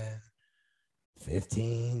 10,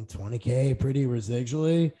 15, 20K pretty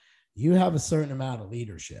residually, you have a certain amount of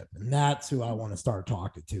leadership. And that's who I want to start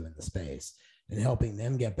talking to in the space and helping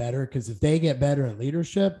them get better. Because if they get better in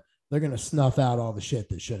leadership, they're going to snuff out all the shit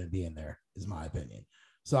that shouldn't be in there, is my opinion.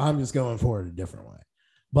 So I'm just going forward a different way.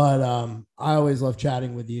 But I always love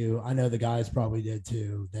chatting with you. I know the guys probably did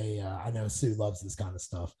too. I know Sue loves this kind of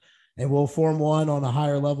stuff. And we'll form one on a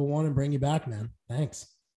higher level one and bring you back, man. Thanks.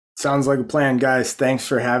 Sounds like a plan, guys. Thanks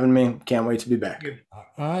for having me. Can't wait to be back. All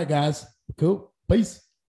right, guys. Cool. Peace.